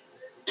 like,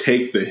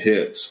 take the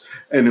hits.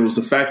 And it was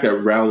the fact that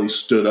Rowley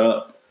stood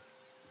up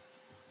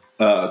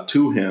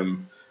to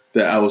him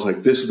that I was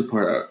like, this is the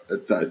part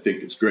that I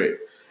think is great.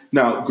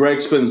 Now,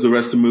 Greg spends the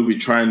rest of the movie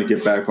trying to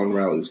get back on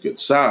Rowley's good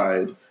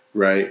side,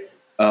 right?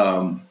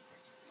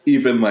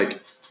 Even,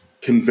 like,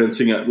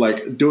 convincing it,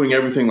 like, doing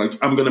everything,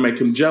 like, I'm going to make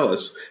him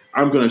jealous.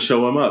 I'm going to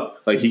show him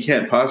up. Like, he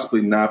can't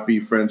possibly not be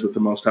friends with the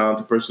most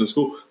talented person in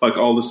school. Like,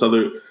 all this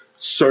other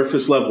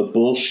surface level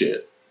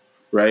bullshit,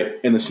 right?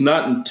 And it's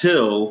not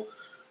until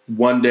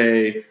one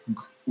day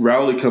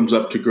Rowley comes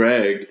up to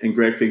Greg, and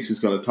Greg thinks he's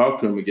going to talk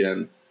to him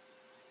again.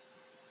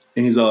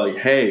 And he's all like,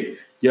 hey,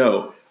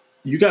 yo,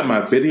 you got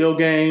my video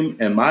game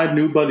and my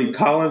new buddy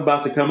Colin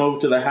about to come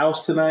over to the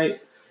house tonight,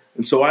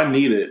 and so I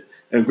need it.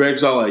 And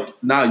Greg's all like,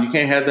 nah, you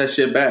can't have that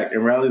shit back.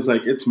 And Rowley's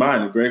like, it's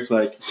mine. And Greg's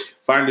like,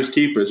 finders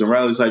keepers. And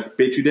Rowley's like,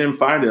 bitch, you didn't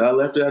find it. I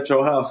left it at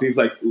your house. And he's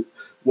like,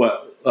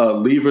 what?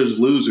 Leavers,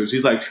 losers.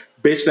 He's like,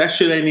 bitch, that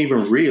shit ain't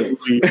even real.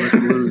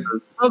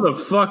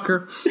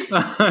 Motherfucker.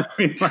 I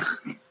mean, like,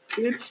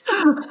 bitch.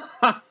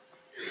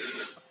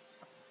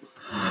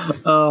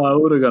 Oh, I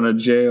would have gone to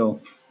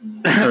jail.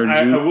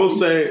 I will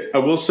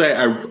say,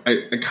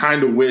 I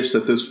kind of wish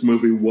that this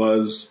movie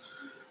was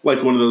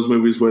like one of those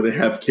movies where they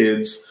have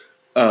kids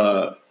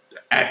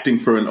acting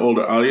for an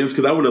older audience,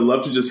 because I would have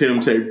loved to just hear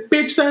him say,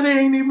 "Bitch, that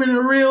ain't even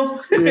a real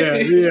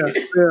thing."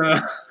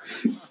 Yeah.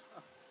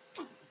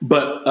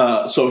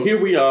 But so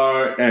here we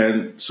are,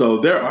 and so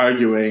they're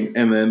arguing,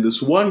 and then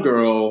this one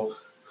girl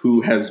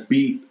who has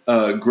beat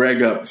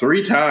Greg up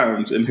 3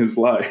 times in his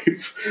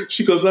life,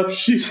 she goes up,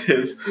 she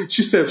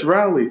says,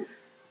 "Riley,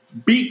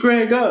 beat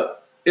Greg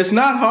up. It's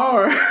not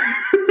hard."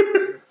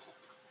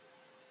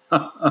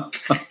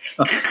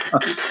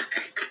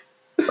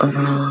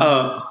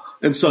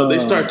 And so they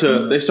start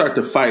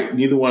to fight.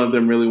 Neither one of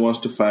them really wants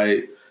to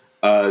fight.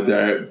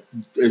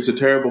 It's a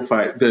terrible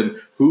fight. Then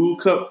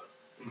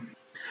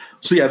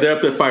so yeah, they're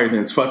up there fighting,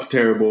 and it's fucking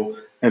terrible.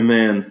 And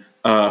then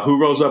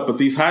who rolls up with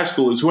these high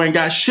schoolers who ain't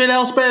got shit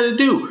else better to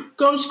do?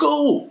 Go to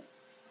school.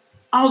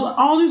 I was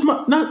all these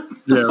fuck.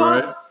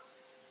 Right.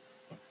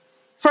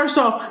 First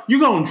off, you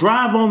gonna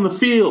drive on the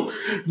field.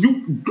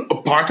 You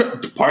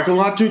parking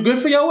lot too good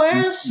for your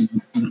ass?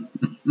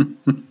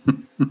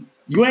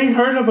 You ain't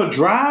heard of a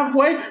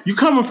driveway? You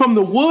coming from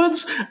the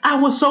woods? I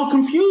was so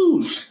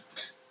confused.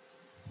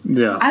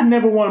 Yeah. I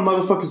never wanted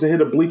motherfuckers to hit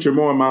a bleacher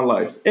more in my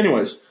life.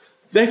 Anyways,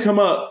 they come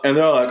up and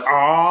they're like,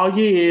 "Oh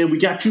yeah, we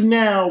got you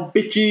now,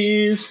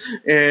 bitches,"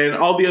 and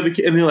all the other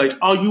kids, and they're like,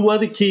 "Oh, you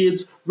other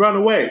kids, run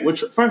away."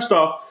 Which, first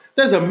off,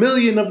 there's 1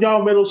 million of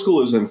y'all middle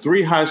schoolers and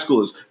 3 high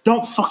schoolers.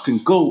 Don't fucking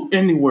go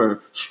anywhere.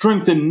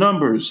 Strength in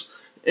numbers.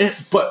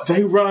 But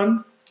they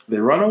run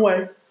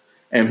away.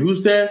 And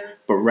who's there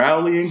but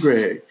Rowley and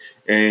Greg?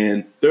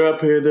 And they're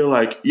up here, they're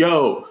like,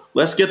 "Yo,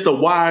 let's get the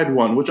wide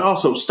one." Which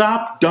also,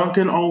 stop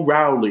dunking on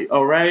Rowley,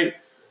 all right?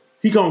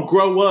 He gonna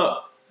grow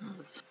up.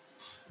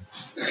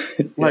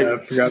 Like, I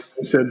forgot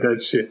I said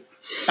that shit.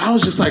 I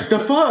was just like, the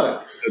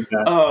fuck? Said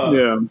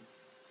that.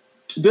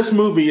 This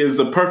movie is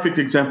a perfect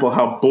example of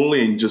how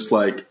bullying just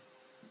like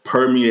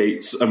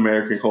permeates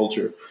American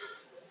culture.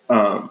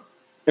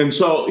 And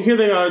so here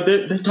they are,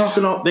 they're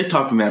talking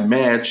that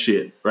mad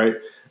shit, right?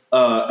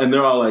 And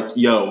they're all like,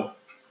 "Yo,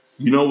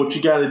 you know what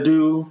you got to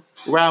do,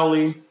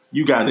 Rowley?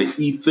 You got to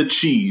eat the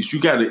cheese. You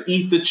got to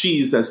eat the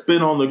cheese that's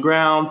been on the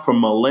ground for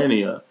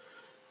millennia."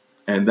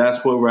 And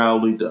that's what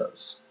Rowley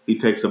does. He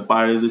takes a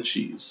bite of the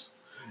cheese.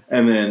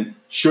 And then,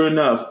 sure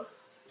enough,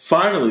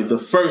 finally, the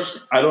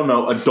first,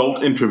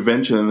 adult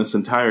intervention in this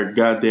entire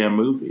goddamn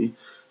movie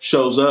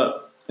shows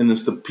up. And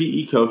it's the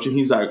PE coach. And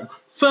he's like,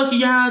 "Fuck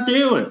y'all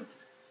doing?"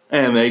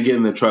 And they get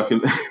in the truck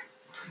and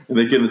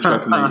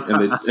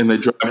they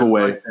drive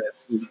away.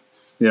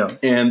 Yeah.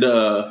 And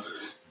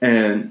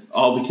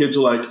all the kids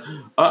are like,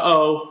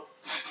 "Uh-oh,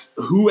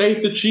 who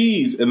ate the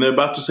cheese?" And they're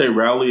about to say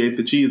Rowley ate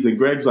the cheese. And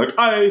Greg's like,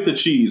 "I ate the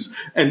cheese."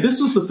 And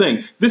this is the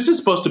thing. This is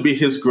supposed to be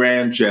his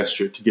grand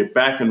gesture to get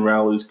back in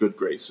Rowley's good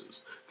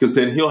graces. Because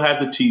then he'll have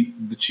the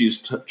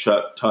cheese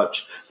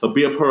touch. He'll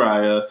be a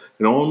pariah.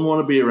 No one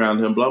want to be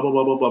around him. Blah, blah,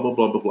 blah, blah, blah, blah,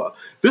 blah, blah, blah.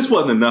 This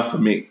wasn't enough for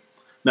me.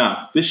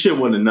 Nah, this shit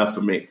wasn't enough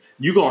for me.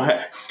 You gonna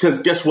have,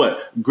 because guess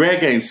what?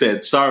 Greg ain't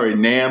said sorry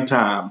damn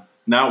time.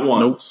 Not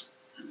once.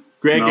 Nope.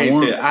 Greg ain't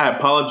said, "I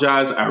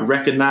apologize, I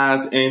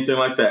recognize," anything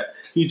like that.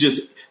 He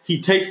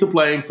takes the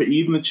blame for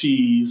eating the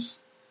cheese.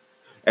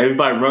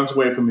 Everybody runs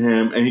away from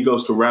him, and he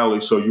goes to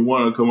Rowley. "So you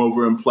want to come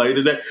over and play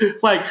today?"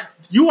 Like,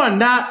 you are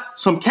not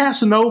some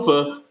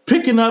Casanova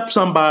picking up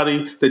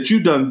somebody that you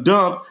done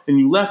dumped and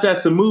you left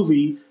at the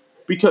movie,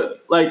 because,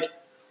 like,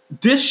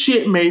 this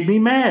shit made me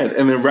mad.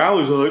 And then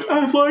Rowley's like,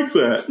 "I like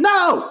that."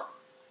 No!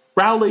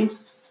 Rowley,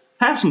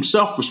 have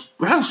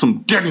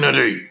some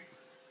dignity.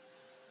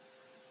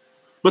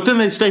 But then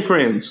they stay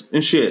friends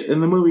and shit,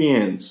 and the movie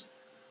ends.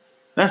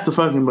 That's the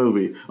fucking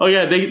movie. Oh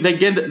yeah, they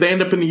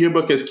end up in the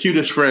yearbook as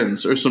cutest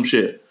friends or some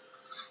shit.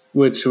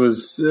 Which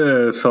was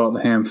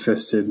felt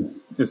ham-fisted.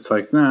 It's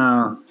like,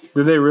 nah,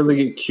 did they really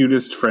get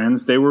cutest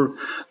friends? They were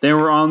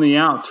on the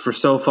outs for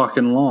so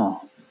fucking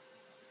long.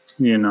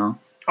 You know.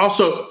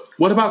 Also,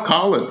 what about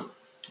Colin?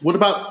 What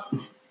about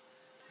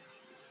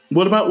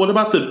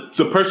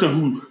the person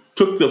who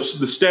took the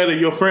stead of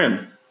your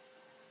friend?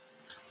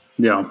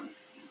 Yeah.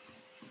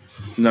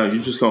 No, you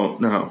just don't.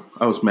 No,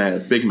 I was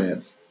mad. Big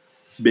mad.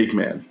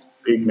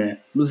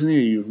 Listen here,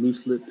 you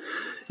loose lip.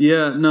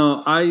 Yeah,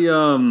 no,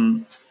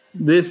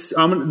 this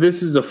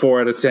is a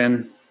 4 out of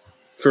 10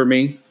 for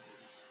me.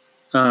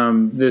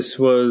 It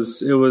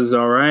was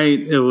all right.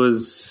 It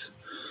was,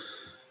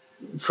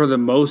 for the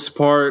most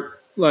part,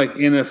 like,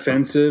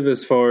 inoffensive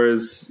as far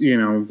as,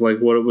 like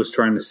what it was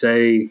trying to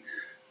say.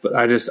 But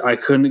I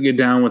couldn't get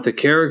down with the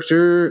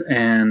character,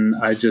 and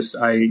I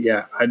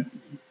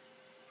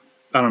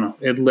don't know.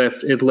 It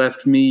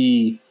left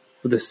me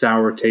with a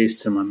sour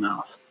taste in my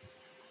mouth.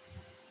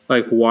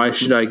 Like, why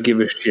should I give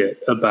a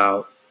shit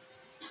about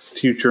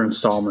future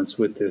installments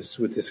with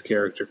this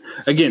character?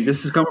 Again,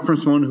 this is coming from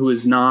someone who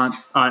is not.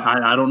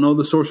 I don't know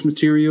the source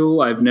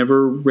material. I've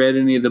never read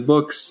any of the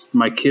books.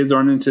 My kids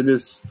aren't into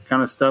this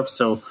kind of stuff.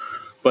 So,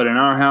 but in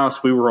our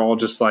house, we were all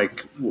just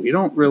like, we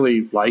don't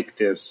really like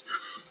this,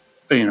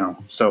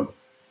 So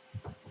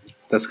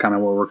that's kind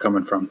of where we're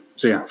coming from.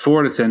 So yeah,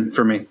 4 out of 10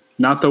 for me.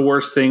 Not the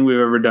worst thing we've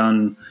ever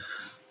done,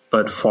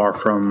 but far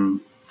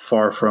from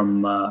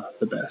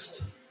the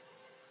best.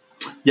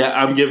 Yeah,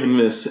 I'm giving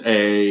this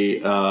a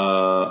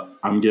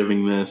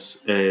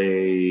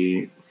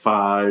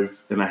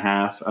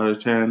 5.5 out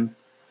of 10.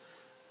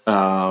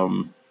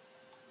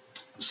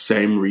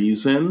 Same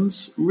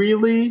reasons,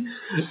 really.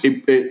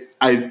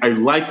 I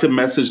like the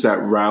message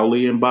that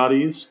Rowley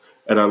embodies,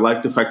 and I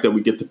like the fact that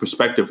we get the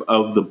perspective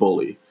of the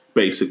bully,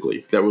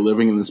 basically, that we're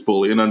living in this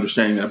bully and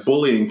understanding that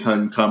bullying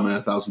can come in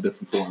 1,000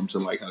 different forms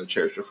and like how to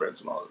cherish your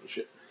friends and all of the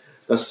shit.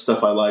 That's the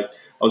stuff I like.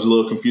 I was a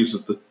little confused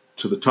as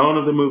to the tone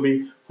of the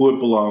movie, who it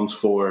belongs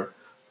for,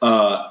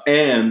 and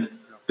I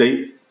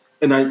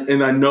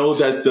know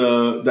that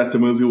the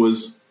movie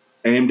was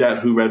aimed at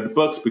who read the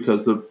books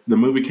because the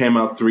movie came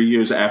out 3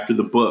 years after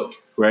the book,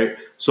 right?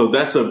 So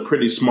that's a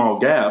pretty small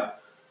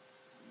gap,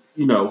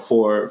 you know,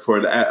 for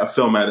a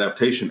film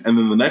adaptation. And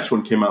then the next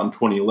one came out in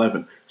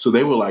 2011, so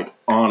they were like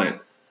on it,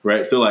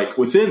 right? They're like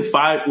within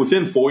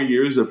 4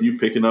 years of you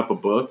picking up a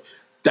book,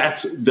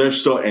 they're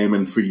still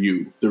aiming for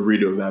you, the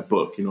reader of that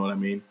book. You know what I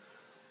mean?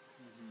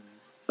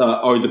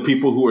 Or the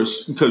people who are,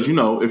 because you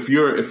know, if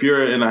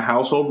you're in a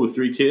household with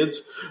 3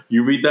 kids,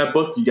 you read that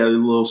book, you got a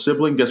little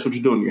sibling, guess what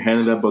you're doing? You're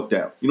handing that book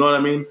down. You know what I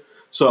mean?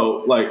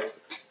 So I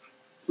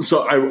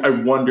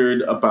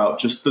wondered about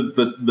just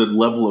the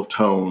level of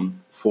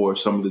tone for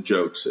some of the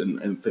jokes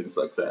and things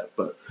like that.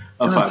 But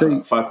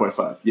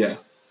 5.5, yeah.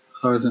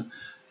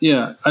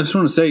 Yeah, I just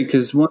want to say,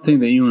 because one thing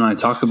that you and I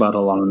talk about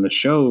a lot on the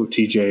show,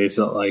 TJ, is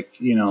that, like,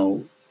 you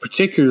know,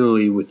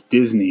 particularly with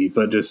Disney,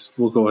 but just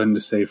we'll go ahead and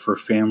just say for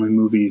family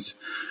movies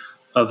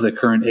of the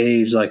current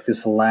age, like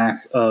this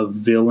lack of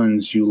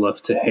villains you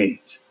love to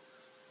hate,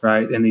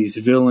 right? And these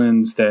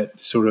villains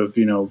that sort of,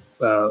 you know,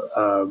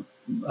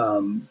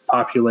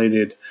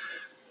 populated,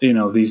 you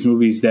know, these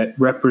movies that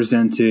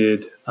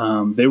represented,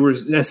 they were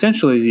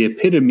essentially the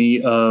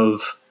epitome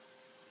of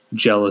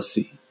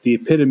jealousy, the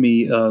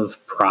epitome of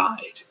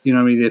pride. You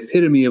know what I mean? The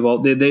epitome of all,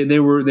 they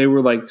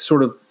were like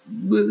sort of,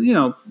 you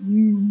know,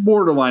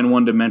 borderline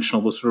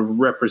one-dimensional, but sort of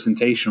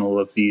representational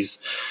of these,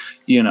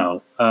 you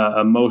know,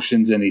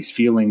 emotions and these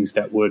feelings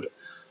that would,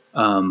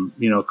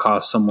 you know,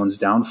 cause someone's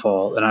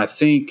downfall. And I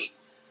think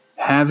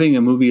having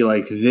a movie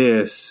like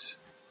this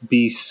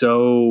be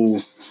so,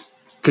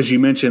 because you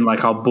mentioned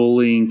like how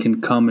bullying can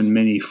come in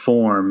many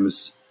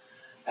forms,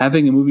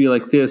 having a movie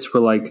like this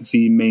where like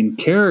the main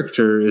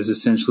character is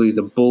essentially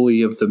the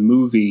bully of the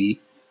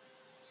movie,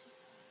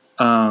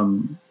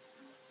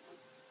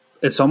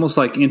 it's almost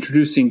like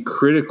introducing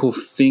critical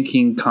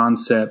thinking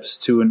concepts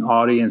to an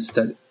audience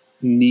that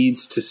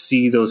needs to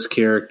see those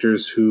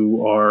characters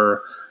who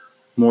are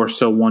more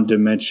so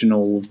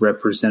one-dimensional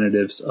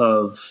representatives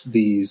of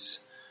these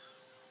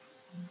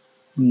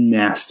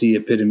nasty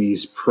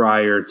epitomes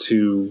prior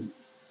to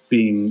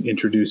being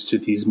introduced to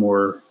these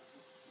more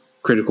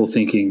critical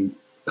thinking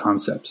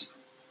concepts.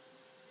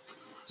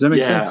 Does that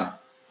make sense?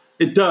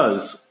 It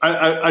does.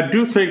 I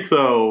do think,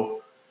 though,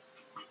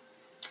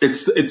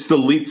 it's the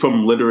leap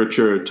from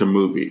literature to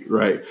movie,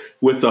 right?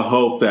 With the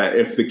hope that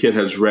if the kid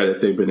has read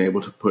it, they've been able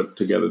to put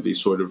together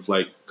these sort of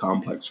like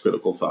complex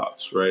critical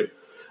thoughts, right?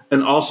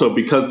 And also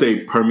because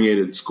they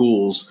permeated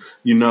schools,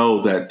 you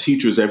know that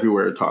teachers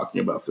everywhere are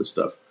talking about this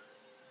stuff.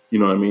 You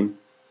know what I mean?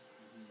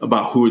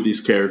 About who are these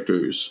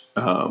characters?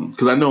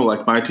 Because I know,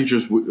 like, my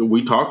teachers,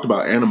 we talked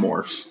about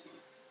Animorphs,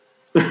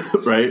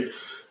 right?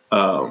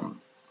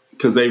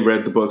 Because they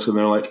read the books and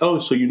they're like, oh,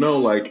 so you know,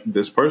 like,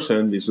 this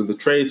person, these are the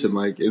traits, and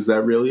like, is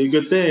that really a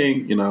good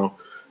thing? You know?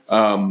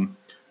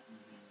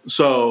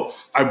 So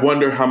I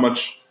wonder how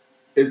much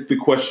the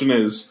question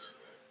is,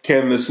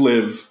 can this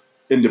live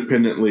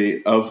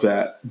independently of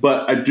that?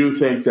 But I do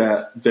think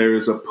that there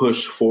is a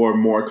push for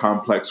more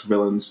complex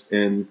villains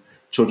in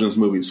children's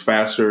movies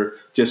faster,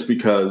 just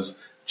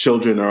because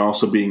children are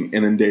also being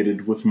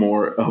inundated with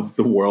more of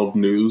the world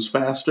news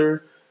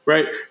faster.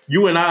 Right?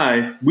 You and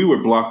I, we were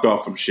blocked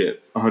off from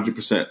shit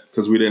 100%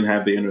 because we didn't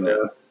have the internet.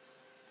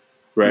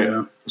 Right?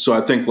 Yeah. So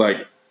I think,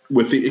 like,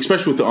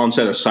 especially with the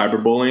onset of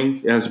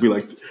cyberbullying, it has to be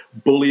like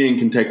bullying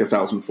can take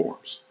 1,000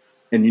 forms,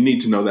 and you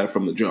need to know that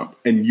from the jump.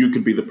 And you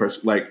could be the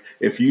person, like,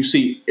 if you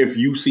see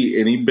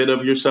any bit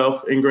of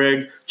yourself in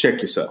Greg,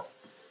 check yourself.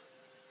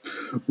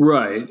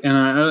 Right. And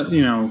I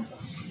you know,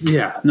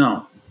 yeah,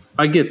 no,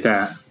 I get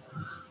that.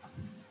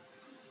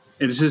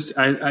 It's just,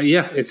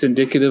 it's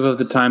indicative of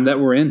the time that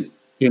we're in.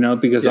 You know,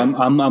 because I'm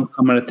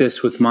coming at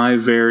this with my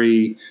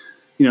very,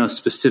 you know,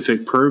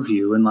 specific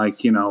purview, and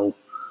like, you know,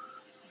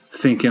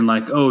 thinking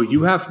like, oh,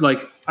 you have,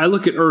 like, I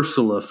look at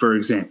Ursula, for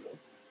example,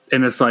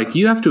 and it's like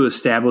you have to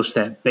establish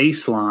that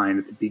baseline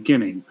at the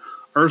beginning.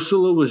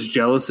 Ursula was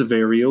jealous of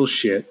Ariel's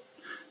shit.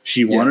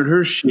 She wanted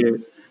her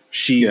shit.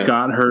 She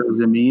got hers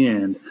in the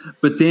end.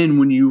 But then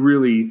when you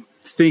really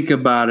think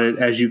about it,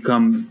 as you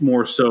come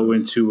more so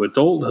into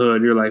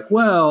adulthood, you're like,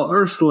 well,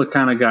 Ursula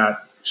kind of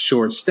got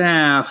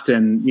short-staffed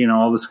and, you know,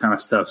 all this kind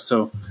of stuff.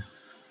 So,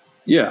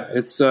 yeah,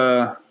 it's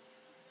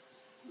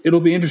It'll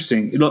be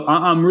interesting.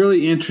 I'm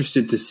really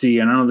interested to see,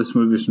 and I know this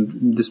movie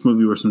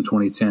was from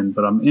 2010,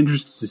 but I'm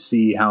interested to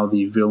see how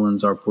the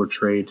villains are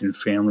portrayed in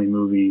family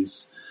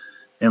movies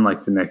in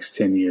like the next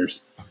 10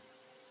 years.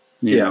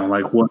 You know,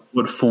 like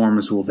what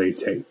forms will they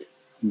take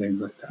and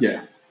things like that.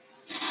 Yeah,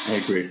 I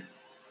agree.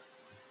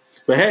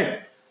 But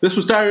hey, this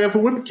was Diary of a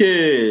Wimpy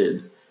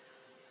Kid.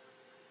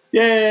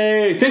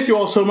 Yay! Thank you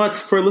all so much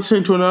for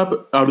listening to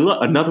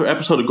another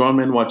episode of Grown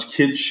Men Watch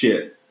Kid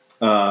Shit.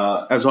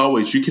 As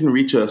always, you can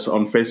reach us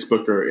on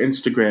Facebook or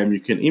Instagram.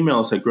 You can email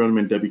us at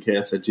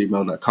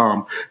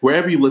grownmenwks@gmail.com.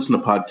 Wherever you listen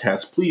to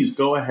podcasts, please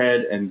go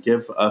ahead and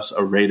give us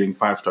a rating.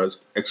 5 stars,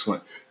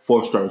 excellent.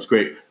 4 stars,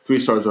 great. 3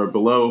 stars or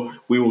below.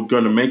 We were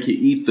going to make you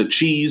eat the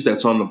cheese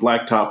that's on the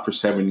blacktop for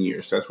 7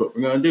 years. That's what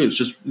we're going to do. It's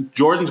just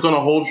Jordan's going to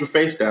hold your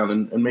face down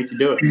and make you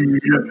do it.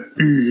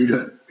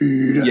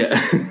 Yeah.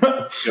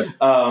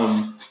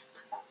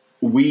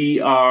 We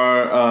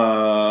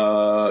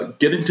are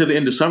getting to the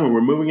end of summer.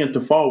 We're moving into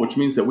fall, which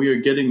means that we are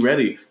getting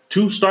ready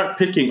to start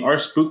picking our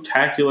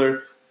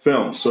spooktacular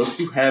films. So if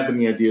you have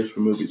any ideas for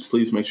movies,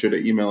 please make sure to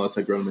email us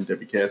at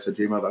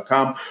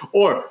grownmenwks@gmail.com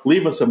or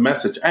leave us a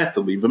message at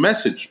the Leave a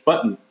Message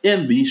button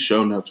in the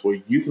show notes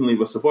where you can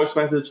leave us a voice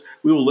message.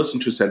 We will listen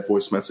to said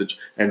voice message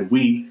and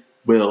we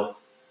will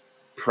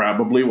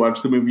probably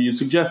watch the movie you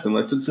suggest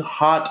unless it's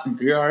hot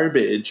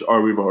garbage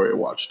or we've already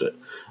watched it.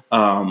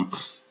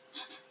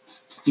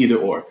 Either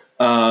or.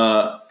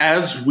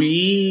 As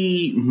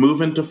we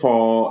move into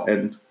fall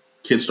and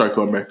kids start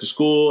going back to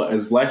school,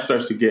 as life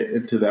starts to get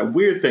into that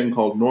weird thing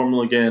called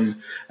normal again,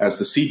 as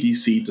the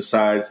CDC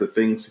decides that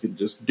things can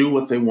just do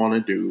what they want to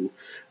do,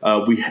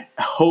 we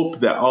hope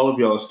that all of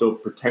y'all are still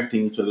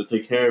protecting each other,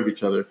 take care of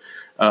each other.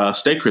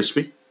 Stay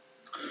crispy.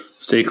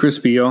 Stay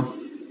crispy, y'all.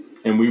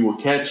 And we will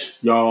catch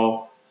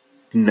y'all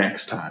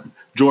next time.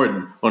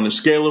 Jordan, on a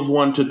scale of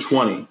 1 to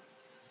 20,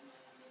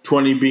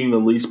 20 being the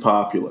least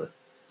popular,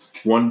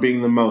 1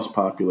 being the most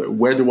popular,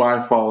 where do I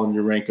fall in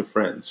your rank of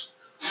friends?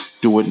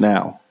 Do it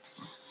now.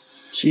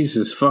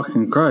 Jesus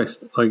fucking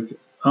Christ. Like,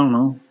 I don't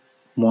know.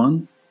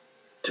 1,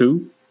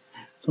 2,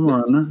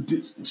 somewhere around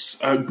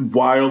there.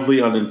 Wildly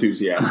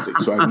unenthusiastic,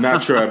 so I'm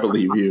not sure I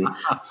believe you.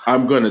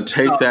 I'm going to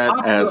take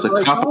that as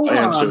a cop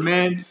answer.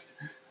 Man.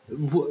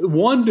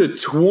 1 to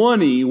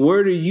 20,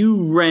 where do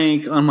you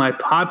rank on my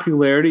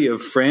popularity of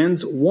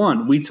friends?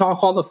 1. We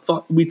talk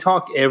we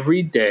talk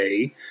every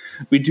day.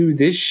 We do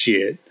this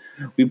shit.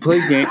 We play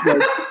games.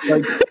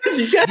 Like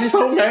you get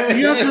so mad.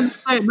 You have to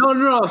understand.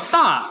 No.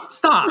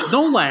 Stop.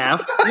 Don't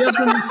laugh. You have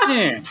to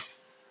understand.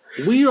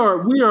 We are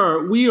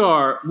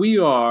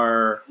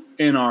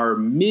in our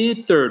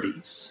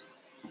mid-30s.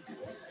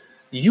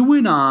 You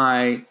and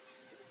I,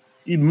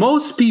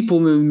 most people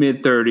in the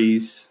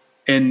mid-30s,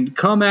 and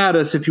come at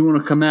us if you want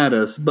to come at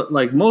us, but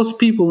like most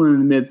people in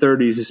the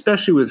mid-30s,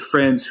 especially with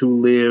friends who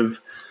live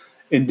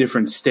in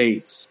different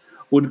states,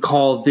 would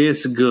call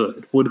this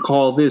good, would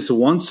call this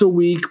once a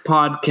week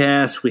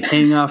podcast. We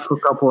hang out for a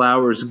couple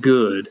hours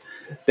good.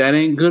 That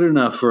ain't good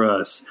enough for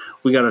us.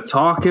 We got to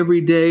talk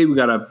every day. We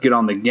got to get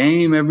on the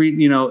game every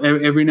now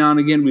and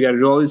again. We got to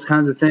do all these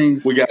kinds of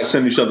things. We got to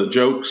send each other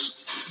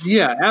jokes.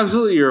 Yeah,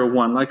 absolutely. You're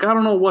 1. Like, I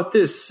don't know what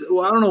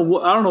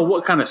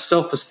kind of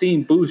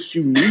self-esteem boost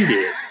you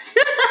needed.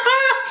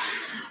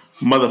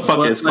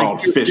 Motherfucker, it's called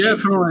fishing.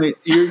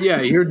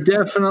 You're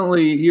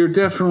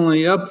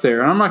definitely up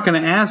there. And I'm not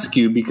going to ask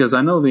you because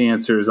I know the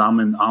answer is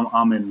I'm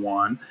in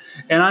 1.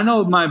 And I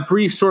know my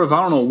brief sort of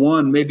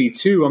 1, maybe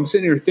 2. I'm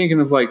sitting here thinking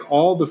of like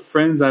all the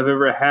friends I've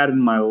ever had in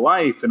my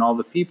life and all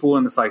the people,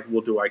 and it's like, well,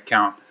 do I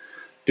count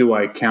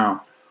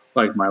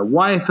like my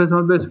wife as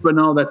my best? But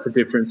no, that's a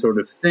different sort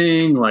of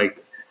thing.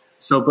 Like.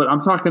 So, but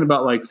I'm talking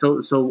about like,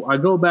 so I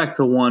go back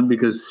to 1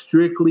 because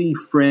strictly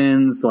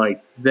friends,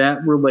 like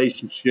that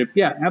relationship.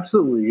 Yeah,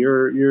 absolutely.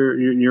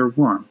 You're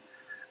 1.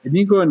 And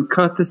you go ahead and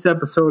cut this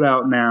episode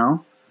out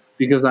now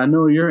because I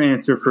know your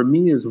answer for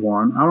me is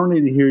 1. I don't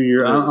need to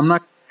hear I'm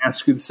not going to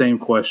ask you the same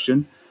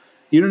question.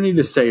 You don't need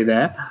to say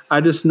that.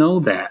 I just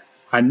know that.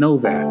 I know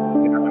that.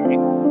 You know what I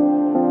mean?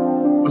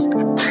 What's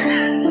that?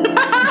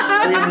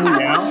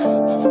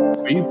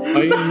 Are you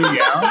playing me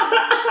out?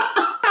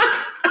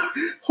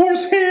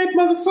 Horse head,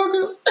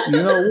 motherfucker.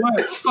 You know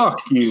what?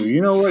 Fuck you.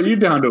 You know what? You're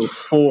down to a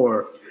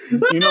 4.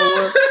 You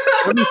know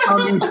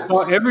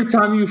what? Every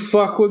time you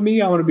fuck with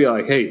me, I'm gonna be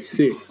like, hey,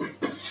 6.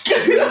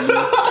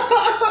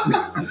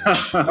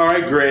 All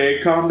right,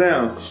 Greg, calm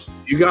down.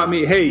 You got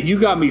me. Hey, you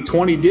got me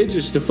 20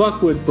 digits to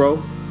fuck with,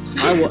 bro.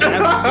 I will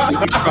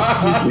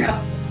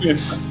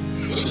absolutely.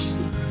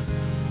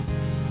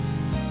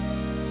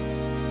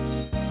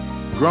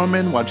 Grown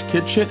Men Watch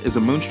Kid Shit is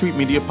a Moon Street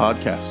Media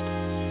podcast.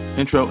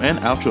 Intro and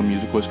outro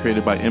music was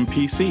created by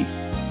MPC.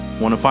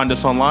 Want to find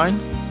us online?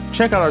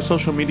 Check out our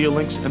social media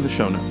links in the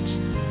show notes.